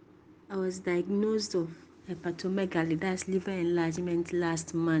 I was diagnosed of hepatomegaly, that's liver enlargement,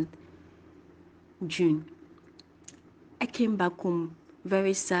 last month, June. I came back home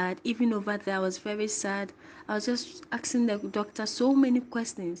very sad. Even over there, I was very sad. I was just asking the doctor so many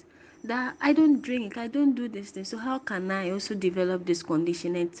questions that I don't drink, I don't do this thing. So how can I also develop this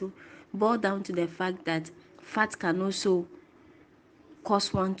condition? And boiled down to the fact that fat can also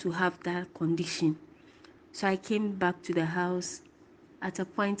cause one to have that condition. So I came back to the house. At a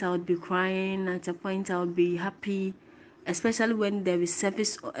point, I would be crying. At a point, I would be happy, especially when there is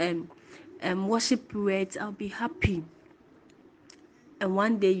service, worship periods. I'll be happy. And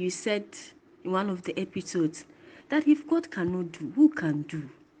one day you said in one of the episodes that if God cannot do, who can do?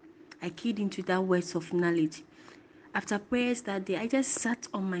 I keyed into that words of knowledge. After prayers that day, I just sat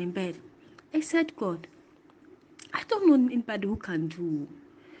on my bed. I said, God, I don't know anybody who can do.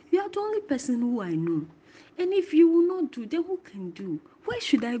 You are the only person who I know. And if you will not do, then who can do? Where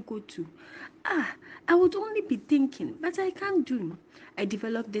should I go to? I would only be thinking, but I can't do. I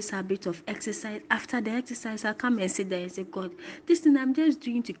developed this habit of exercise. After the exercise, I'll come and sit there and say, God, this thing I'm just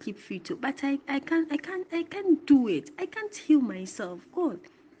doing to keep fit, but I can't do it. I can't heal myself. God,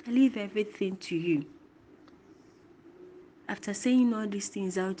 I leave everything to you. After saying all these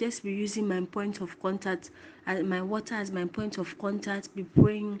things, I'll just be using my point of contact, my water as my point of contact, be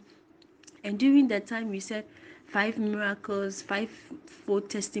praying. And during that time, we said 5 miracles, 5 full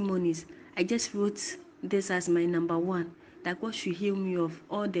testimonies. I just wrote this as my number one, that God should heal me of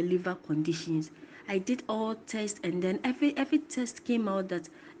all the liver conditions. I did all tests, and then every test came out that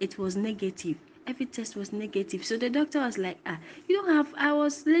it was negative. Every test was negative. So the doctor was like, you don't have, I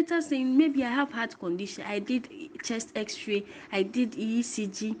was later saying maybe I have heart condition. I did chest x-ray, I did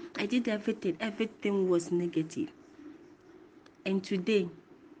ECG, I did everything. Everything was negative. And today,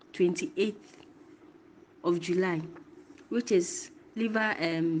 28th of July, which is liver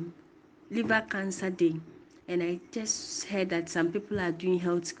cancer day, and I just heard that some people are doing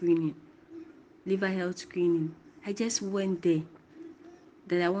health screening, liver health screening. I just went there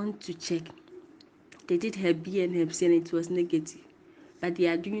that I want to check. They did Hep B and Hep C and it was negative, but they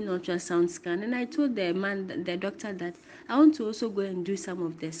are doing ultrasound scan. And I told the doctor that I want to also go and do some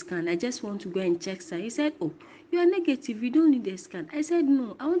of the scan. I just want to go and check some. He said, oh, you are negative, you don't need a scan. I said,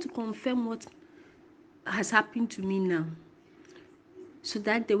 no, I want to confirm what has happened to me now. So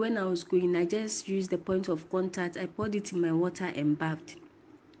that day when I was going, I just used the point of contact. I poured it in my water and bathed.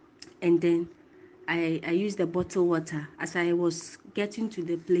 And then I used the bottled water. As I was getting to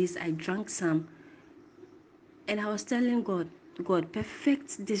the place, I drank some. And I was telling God, God,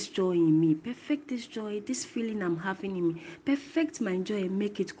 perfect this joy in me. Perfect this joy, this feeling I'm having in me. Perfect my joy and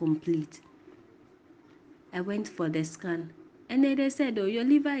make it complete. I went for the scan. And then they said, oh, your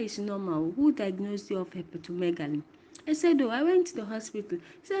liver is normal. Who diagnosed you of hepatomegaly? I said, oh, I went to the hospital.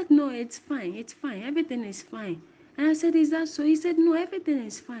 He said, no, it's fine. It's fine. Everything is fine. And I said, is that so? He said, no, everything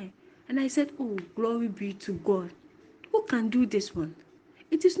is fine. And I said, oh, glory be to God. Who can do this one?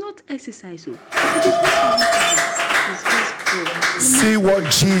 It is not exercise. Oh. It is not exercise. See what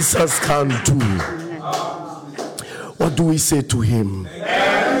Jesus can do. What do we say to him?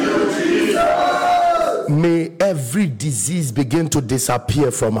 May every disease begin to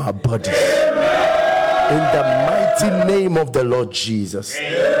disappear from our body. In the mighty name of the Lord Jesus.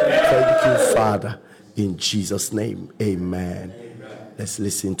 Thank you, Father. In Jesus' name, amen. Let's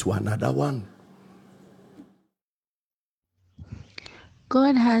listen to another one.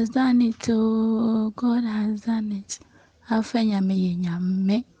 God has done it, oh, God has done it. Afenya me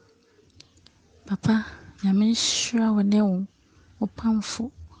nyame. Papa, nyame shra wone wo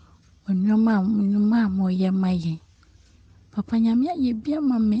opamfo. Onyoma moye maye. Papa nyame aye bia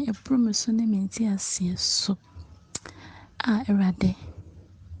ma me epro so ne menti ase so. Erade.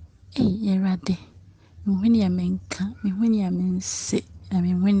 Erade. Me hwene amenka, me hwene amense, na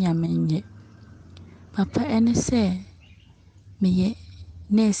me hwene amenye. Papa ene se meye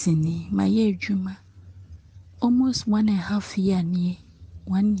nurse ni maye adwuma almost 1.5 year ni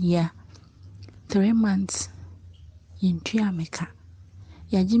 1 year 3 months yintu ameka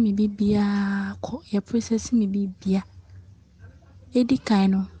yaji mi bibia ko ya process mi bibia edi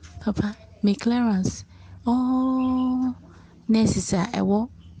kan no papa me clearance all nurses ewo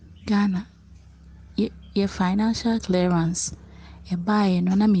Ghana ye financial clearance e buy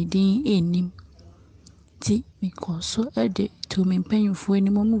no na me din enim ti because so ede to me mpanyufo ni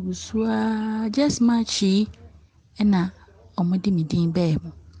mo mugusua just matchi na omodi me din be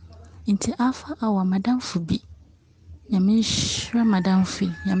mo nti afa our madam fubi nyame shra madam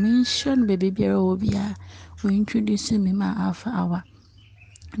fi nyame shra no bebe biara obia we introduce me ma afa our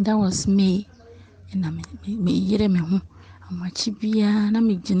that was me na me yire me ho amachi bia na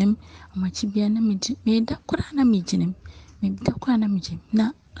me ginem amachi bia na me da kora na me ginem me da kora na me ginem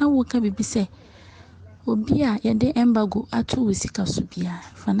na awoka bibi se obi a yede embargo ato wusika so bia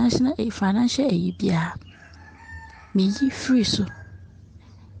financial ayi bia me yi free so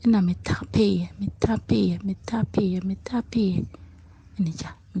na me tape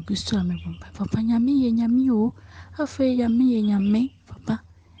enija Megusto a mebomba. Papa nyame ye nyame o. Afa nyame ye nyame. Papa.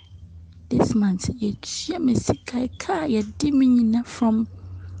 This month ye chia me sika ka ye di me nyina from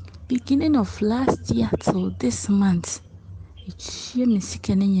beginning of last year till this month. Ye chia me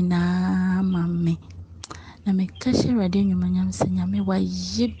sika ne nyina ma me. Na me ka hye rade nyumanyam se nyame wa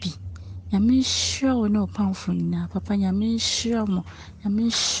ye bi. Nyame nhyira wo na opamfo nyina. Papa nyame nhyira mo. Nyame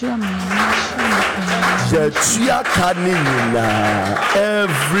nhyira mo.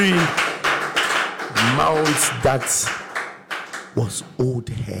 Every mount that was owed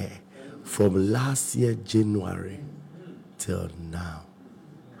her from last year January till now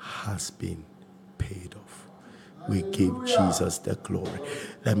has been paid off. We give Jesus the glory.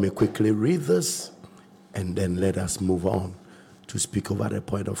 Let me quickly read this and then let us move on to speak over the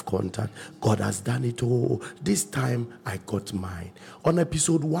point of contact. God has done it all. This time I got mine. On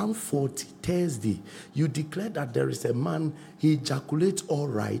episode 140, Thursday, you declared that there is a man, he ejaculates all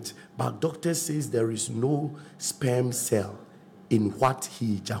right, but doctor says there is no sperm cell in what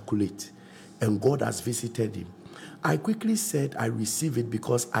he ejaculates. And God has visited him. I quickly said I receive it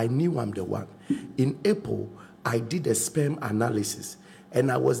because I knew I'm the one. In April, I did a sperm analysis and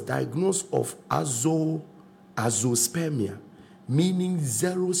I was diagnosed of azoospermia, meaning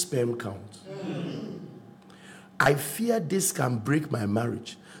 0 sperm count. I fear this can break my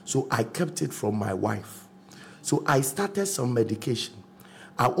marriage, so I kept it from my wife. So I started some medication.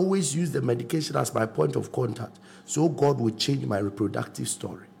 I always use the medication as my point of contact, so God would change my reproductive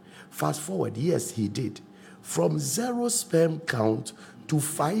story. Fast forward, yes, he did. From 0 sperm count to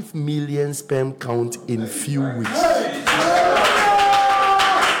 5 million sperm count in few weeks.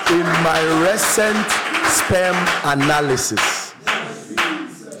 In my recent sperm analysis,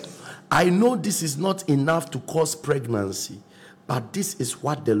 I know this is not enough to cause pregnancy, but this is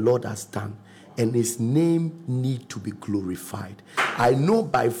what the Lord has done, and his name need to be glorified. I know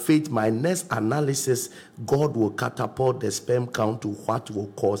by faith my next analysis, God will catapult the sperm count to what will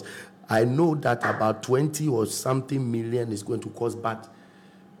cause. I know that about 20 or something million is going to cause, but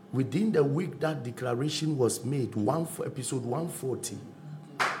within the week that declaration was made, episode 140,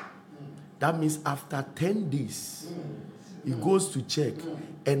 that means after 10 days, he goes to check,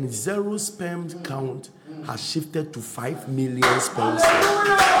 and 0 sperm count has shifted to 5 million sperm cells.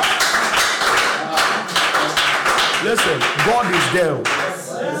 Listen, God is there.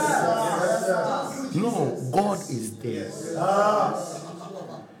 No, God is there.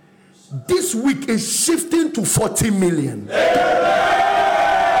 This week is shifting to 40 million.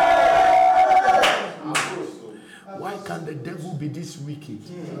 Why can the devil be this wicked?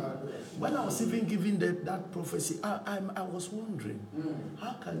 When I was even giving that prophecy, I was wondering,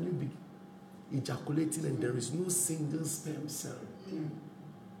 how can you be ejaculating and there is no single sperm cell?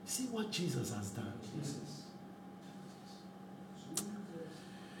 See what Jesus has done.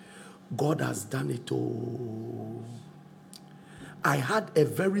 God has done it all. I had a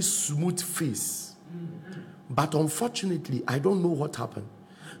very smooth face, but unfortunately, I don't know what happened.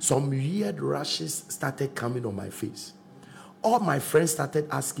 Some weird rashes started coming on my face. All my friends started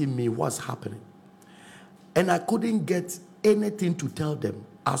asking me what's happening. And I couldn't get anything to tell them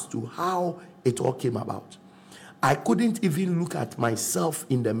as to how it all came about. I couldn't even look at myself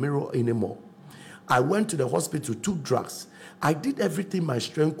in the mirror anymore. I went to the hospital, took drugs. I did everything my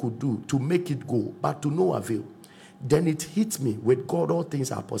strength could do to make it go, but to no avail. Then it hit me, with God all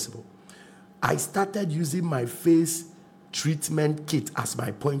things are possible. I started using my face treatment kit as my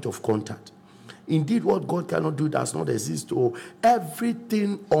point of contact. Indeed, what God cannot do does not exist. Oh,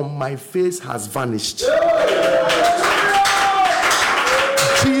 everything on my face has vanished.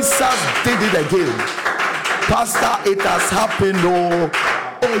 Jesus did it again. Pastor, it has happened. Oh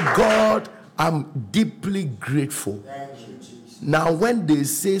God, I'm deeply grateful. Now, when they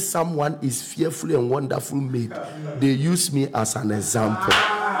say someone is fearfully and wonderfully made, they use me as an example.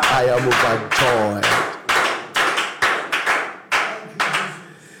 I am overjoyed.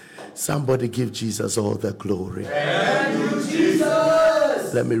 Somebody give Jesus all the glory. Thank you,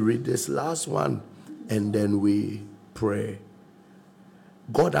 Jesus. Let me read this last one and then we pray.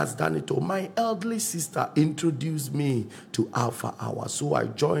 God has done it all. My elderly sister introduced me to Alpha Hour, so I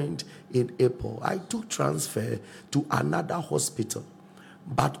joined in April. I took transfer to another hospital,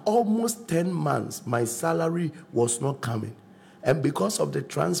 but almost 10 months, my salary was not coming. And because of the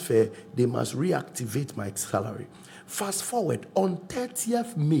transfer, they must reactivate my salary. Fast forward, on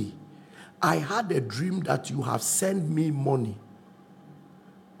 30th May, I had a dream that you have sent me money.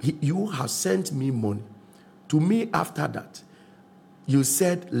 You have sent me money. To me, after that, you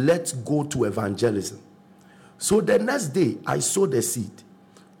said, let's go to evangelism. So the next day, I sowed the seed.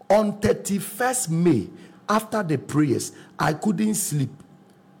 On 31st May, after the prayers, I couldn't sleep.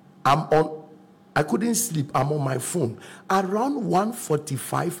 I couldn't sleep. I'm on my phone. Around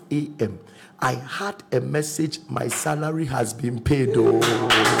 1:45 a.m., I had a message. My salary has been paid. Oh.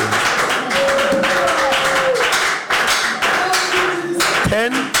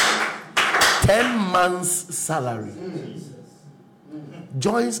 10 months salary.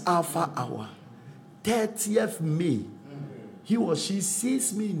 Joins Alpha Hour. 30th May. He or she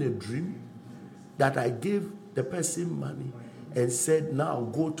sees me in a dream that I gave the person money and said, now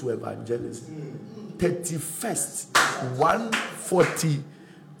go to evangelism. 31st,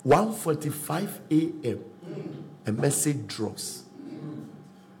 1:45 a.m. A message drops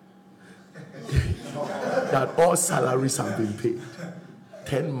that all salaries have been paid.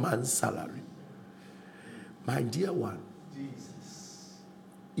 10 months salary. My dear one,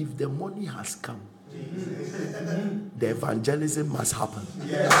 if the money has come, the evangelism must happen.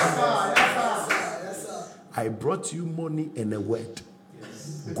 I brought you money and a word.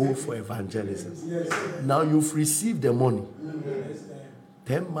 Go for evangelism. Now you've received the money.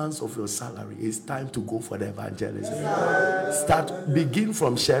 10 months of your salary. It's time to go for the evangelism. Begin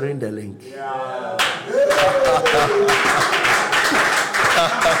from sharing the link. Do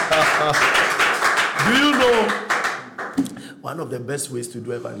you know one of the best ways to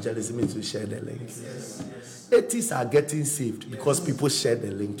do evangelism is to share the link? Atheists are getting saved because people share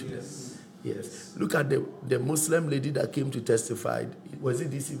the link to them. Yes. Look at the Muslim lady that came to testify. Was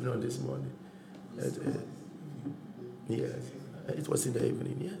it this evening or this morning? Yes. It was in the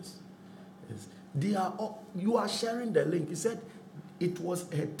evening, yes. You are sharing the link. He said it was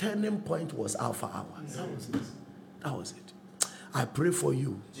a turning point was Alpha Hour. That was it. I pray for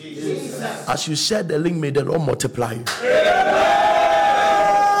you. Jesus. As you share the link, may the Lord multiply you.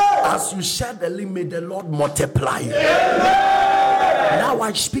 As you share the link, may the Lord multiply you. Now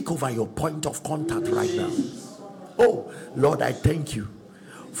I speak over your point of contact right now. Oh, Lord, I thank you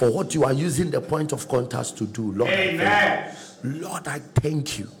for what you are using the point of contact to do. Lord, Amen. Lord, I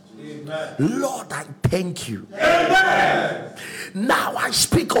thank you. Amen. Lord, I thank you. Amen. Now I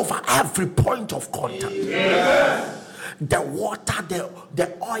speak over every point of contact. Amen. The water, the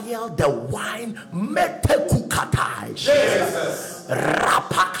oil, the wine, metekukatai. Jesus.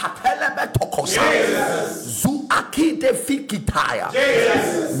 Rapakatelebe tokosa. Zuaki de fikitaya.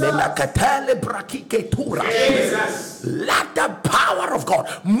 Jesus. Melakatele brakiketura. Jesus. Let the power of God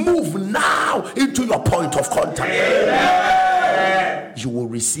move now into your point of contact. Amen. You will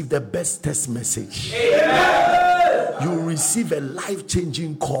receive the best test message. Amen. You will receive a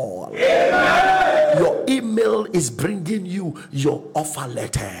life-changing call. Amen. Your email is bringing you your offer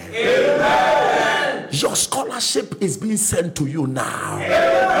letter. Amen. Your scholarship is being sent to you now.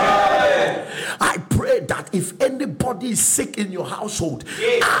 Amen. I pray that if anybody is sick in your household,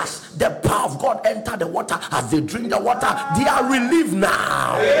 as the power of God enter the water, as they drink the water, they are relieved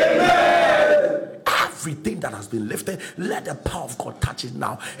now. Amen. Everything that has been lifted, let the power of God touch it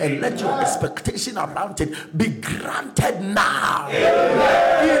now, and let your expectation around it be granted now.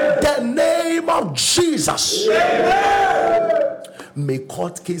 Amen. In the name of Jesus. Amen. May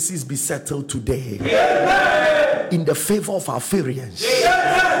court cases be settled today. Amen. In the favor of our Pharians.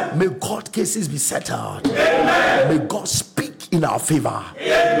 Amen. May court cases be settled. Amen. May God speak in our favor.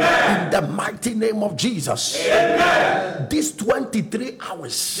 Amen. In the mighty name of Jesus. Amen. These 23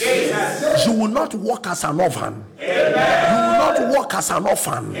 hours, Jesus. You will not walk as an orphan. Amen. You will not walk as an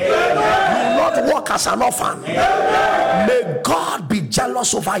orphan. Amen. You will not walk as an orphan. Amen. May God be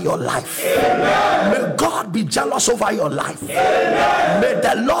jealous over your life. Amen. May God be jealous over your life. Amen. May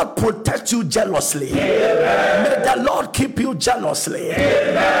the Lord protect you jealously. Amen. May the Lord keep you jealously.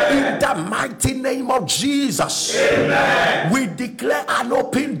 Amen. In the mighty name of Jesus. Amen. We declare an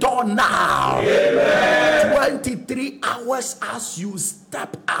open door now. Amen. 23 hours as you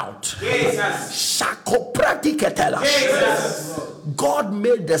step out. Jesus. God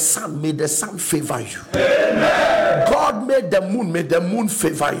made the sun, may the sun favor you. Amen. God made the moon, may the moon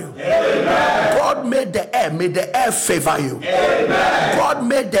favor you. Amen. God made the air, may the air favor you. Amen. God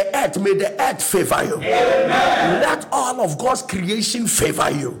made the earth, may the earth favor you. Amen. Let all of God's creation favor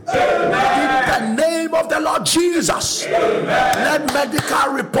you. Amen. In the name of the Lord Jesus. Amen. Let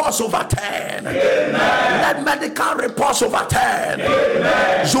medical reports overturn. Amen. Let medical reports overturn.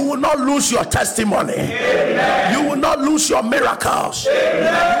 Amen. You will not lose your testimony. Amen. You will not lose your miracles.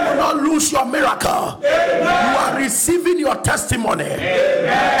 Amen. You will not lose your miracle. Amen. You are receiving your testimony.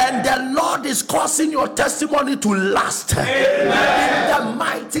 Amen. And the Lord is causing your testimony to last. Amen. In the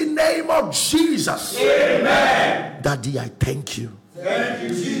mighty name of Jesus. Amen. Daddy, I thank you. Thank you,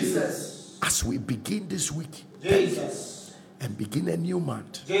 Jesus. As we begin this week, Jesus. and begin a new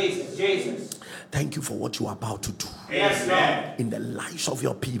month. Jesus. Thank you for what you are about to do. Yes, Lord. In the lives of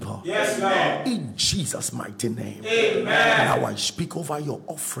your people. Yes, Lord. In Jesus' mighty name. Amen. Now I speak over your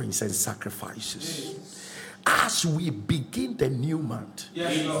offerings and sacrifices. As we begin the new month,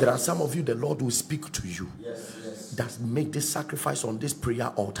 there are some of you, the Lord will speak to you. That make this sacrifice on this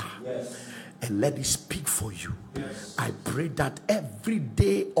prayer altar. And let it speak for you. I pray that every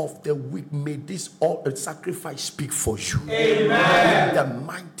day of the week, may this sacrifice speak for you. Amen. In the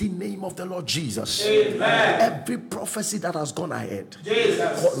mighty name of the Lord Jesus. Amen. Every prophecy that has gone ahead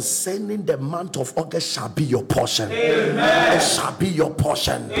concerning the month of August shall be your portion. Amen. It shall be your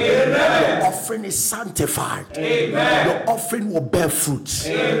portion. Amen. Your offering is sanctified. Amen. Your offering will bear fruit.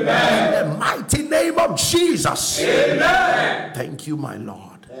 Amen. In the mighty name of Jesus. Amen. Thank you, my Lord.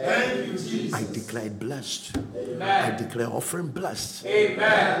 Thank you, Jesus. I declare it blessed. Amen. I declare offering blessed.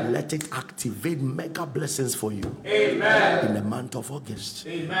 Amen. Let it activate mega blessings for you. Amen. In the month of August.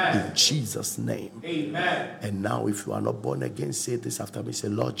 Amen. In Jesus' name. Amen. And now, if you are not born again, say this after me. Say,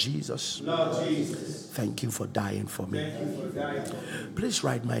 Lord Jesus. Lord Jesus. Thank you for dying for me. Thank you for dying for me. Please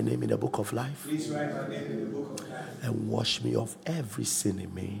write my name in the book of life. Please write my name in the book of life. And wash me of every sin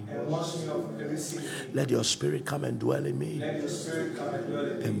in me. And wash me of every sin. Let your spirit come and dwell in me. Let your spirit come and dwell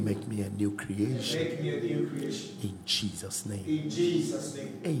in me. And make me a new creation. Make me a new creation. In Jesus' name. In Jesus'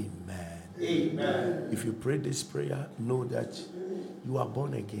 name. Amen. Amen. If you pray this prayer, know that you are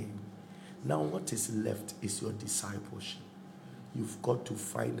born again. Now what is left is your discipleship. You've got to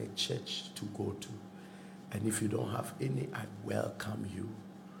find a church to go to. And if you don't have any, I welcome you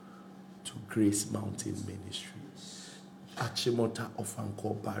to Grace Mountain Ministry. Achimota of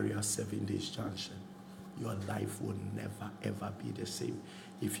Anchor Barrier 7 Days Junction. Your life will never ever be the same.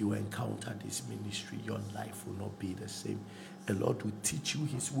 If you encounter this ministry, your life will not be the same. The Lord will teach you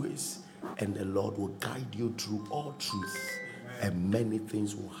his ways, and the Lord will guide you through all truth. And many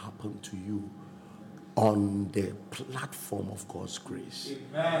things will happen to you on the platform of God's grace.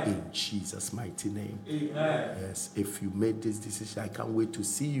 Amen. In Jesus' mighty name. Amen. Yes, if you made this decision, I can't wait to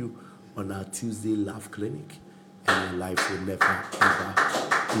see you on our Tuesday Love Clinic, and your life will never ever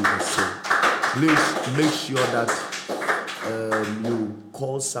be the same. Please make sure that you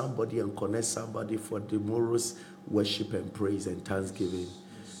call somebody and connect somebody for tomorrow's worship and praise and thanksgiving.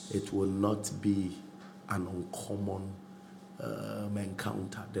 It will not be an uncommon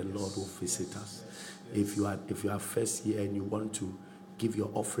encounter. The Lord will visit us. If you are first here and you want to give your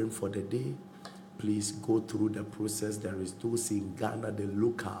offering for the day, please go through the process. There is those in Ghana, the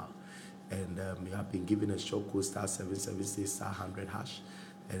local, and you have been given a short code *776*100#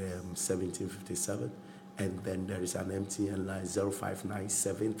 and 1757. And then there is an MTN line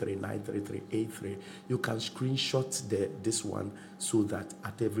 0597393383. You can screenshot this one so that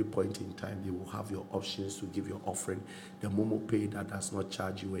at every point in time you will have your options to give your offering. The Momo Pay that does not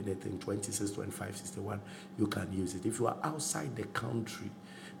charge you anything, 262561, you can use it. If you are outside the country,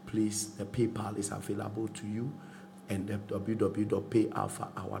 please, the PayPal is available to you, and the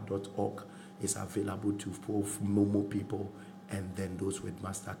www.payalphahour.org is available to both Momo people and then those with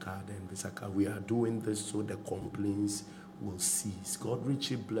MasterCard and Visa card. We are doing this so the complaints will cease. God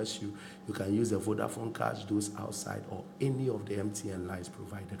richly bless you. You can use the Vodafone cards, those outside, or any of the MTN lines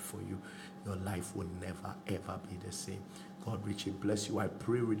provided for you. Your life will never, ever be the same. God richly bless you. I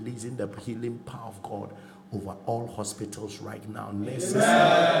pray releasing the healing power of God over all hospitals right now. Nurses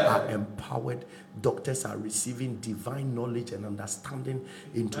are empowered. Doctors are receiving divine knowledge and understanding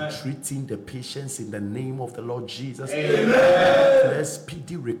into treating the patients in the name of the Lord Jesus. Let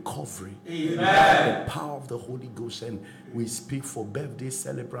speedy recovery. The power of the Holy Ghost. And we speak for birthday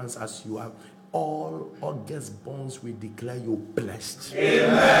celebrants as you are. All August borns, we declare you blessed.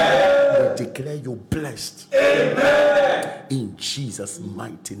 Amen. We declare you blessed. Amen. In Jesus'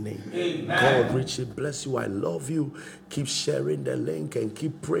 mighty name. Amen. God richly bless you. I love you. Keep sharing the link and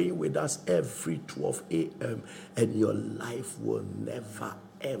keep praying with us every 12 a.m. and your life will never,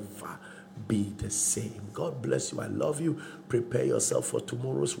 ever be the same. God bless you. I love you. Prepare yourself for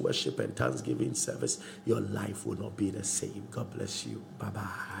tomorrow's worship and Thanksgiving service. Your life will not be the same. God bless you. Bye-bye.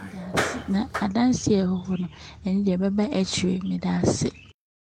 Na adansi eho no eni de beba etwe me da ase.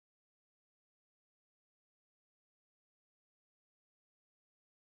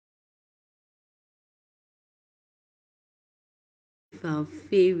 Chief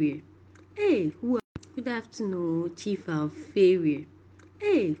Alfaria. Hey, good afternoon, Chief Alfaria.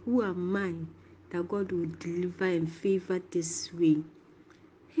 Hey, who am I that God will deliver and favor this way?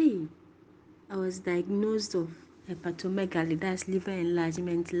 Hey, I was diagnosed of hepatomegaly, that's liver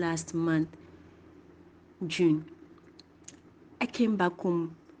enlargement, last month, June. I came back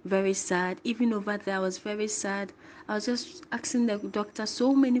home very sad. Even over there, I was very sad. I was just asking the doctor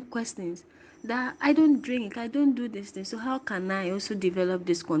so many questions that I don't drink, I don't do this thing. So how can I also develop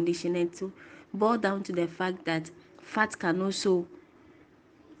this condition? And to boil down to the fact that fat can also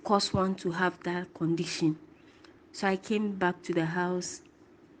cause one to have that condition. So I came back to the house.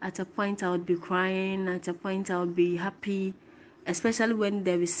 At a point, I would be crying. At a point, I would be happy, especially when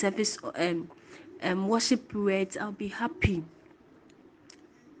there is service, worship periods. I'll be happy.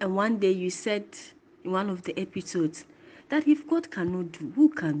 And one day you said in one of the episodes that if God cannot do, who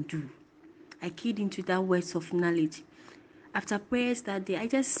can do? I keyed into that words of knowledge. After prayers that day, I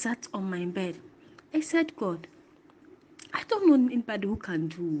just sat on my bed. I said, God, I don't know anybody who can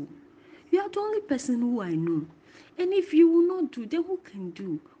do. You are the only person who I know. And if you will not do, then who can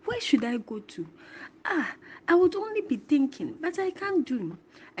do? Where should I go to? I would only be thinking, but I can't do.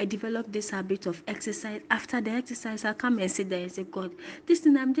 I developed this habit of exercise. After the exercise, I'll come and sit there and say, God, this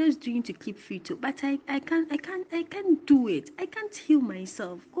thing I'm just doing to keep fit, but I can't do it. I can't heal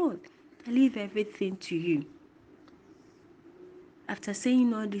myself. God, I leave everything to you. After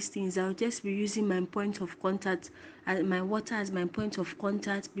saying all these things, I'll just be using my point of contact, my water as my point of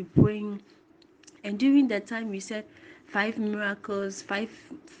contact, be praying. And during that time, we said 5 miracles, 5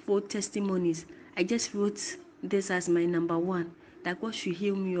 full testimonies. I just wrote this as my number one, that God should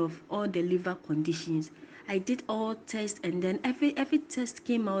heal me of all the liver conditions. I did all tests, and then every test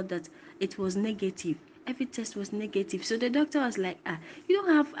came out that it was negative. Every test was negative. So the doctor was like, you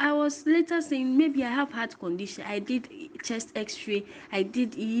don't have, I was later saying maybe I have heart condition. I did chest x-ray, I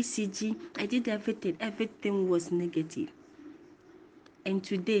did ECG, I did everything. Everything was negative. And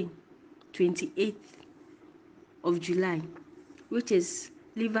today, 28th of July, which is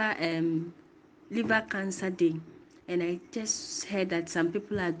liver cancer day, and I just heard that some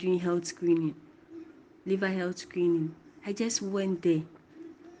people are doing health screening, liver health screening. I just went there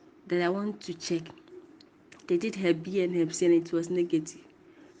that I want to check. They did Hep B and Hep C and it was negative,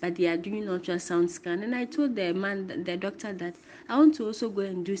 but they are doing ultrasound scan. And I told the doctor that I want to also go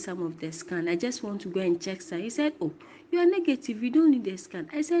and do some of the scan. I just want to go and check some. He said, oh, you are negative, you don't need a scan.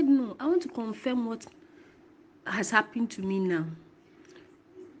 I said, no, I want to confirm what has happened to me now.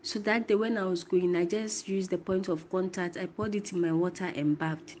 So that day when I was going, I just used the point of contact. I poured it in my water and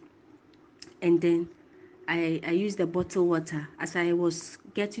bathed. And then I used the bottled water. As I was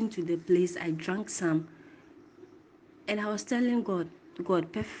getting to the place, I drank some. And I was telling God,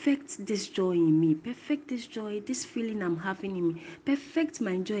 God, perfect this joy in me. Perfect this joy, this feeling I'm having in me. Perfect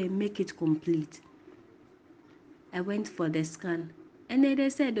my joy and make it complete. I went for the scan. And then they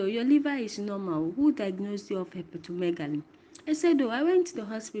said, oh, your liver is normal. Who diagnosed you of hepatomegaly? I said, oh, I went to the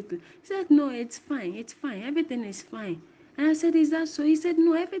hospital. He said, no, it's fine. It's fine. Everything is fine. And I said, is that so? He said,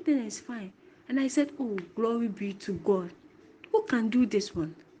 no, everything is fine. And I said, oh, glory be to God. Who can do this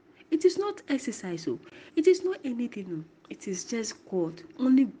one? It is not exercise. Oh. It is not anything. Oh. It is just God.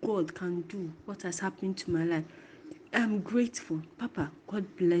 Only God can do what has happened to my life. I'm grateful. Papa, God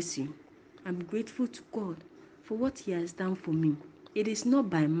bless you. I'm grateful to God for what He has done for me. It is not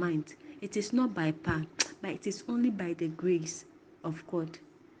by might, it is not by power, but it is only by the grace of God.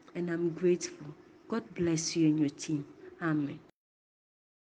 And I'm grateful. God bless you and your team. Amen.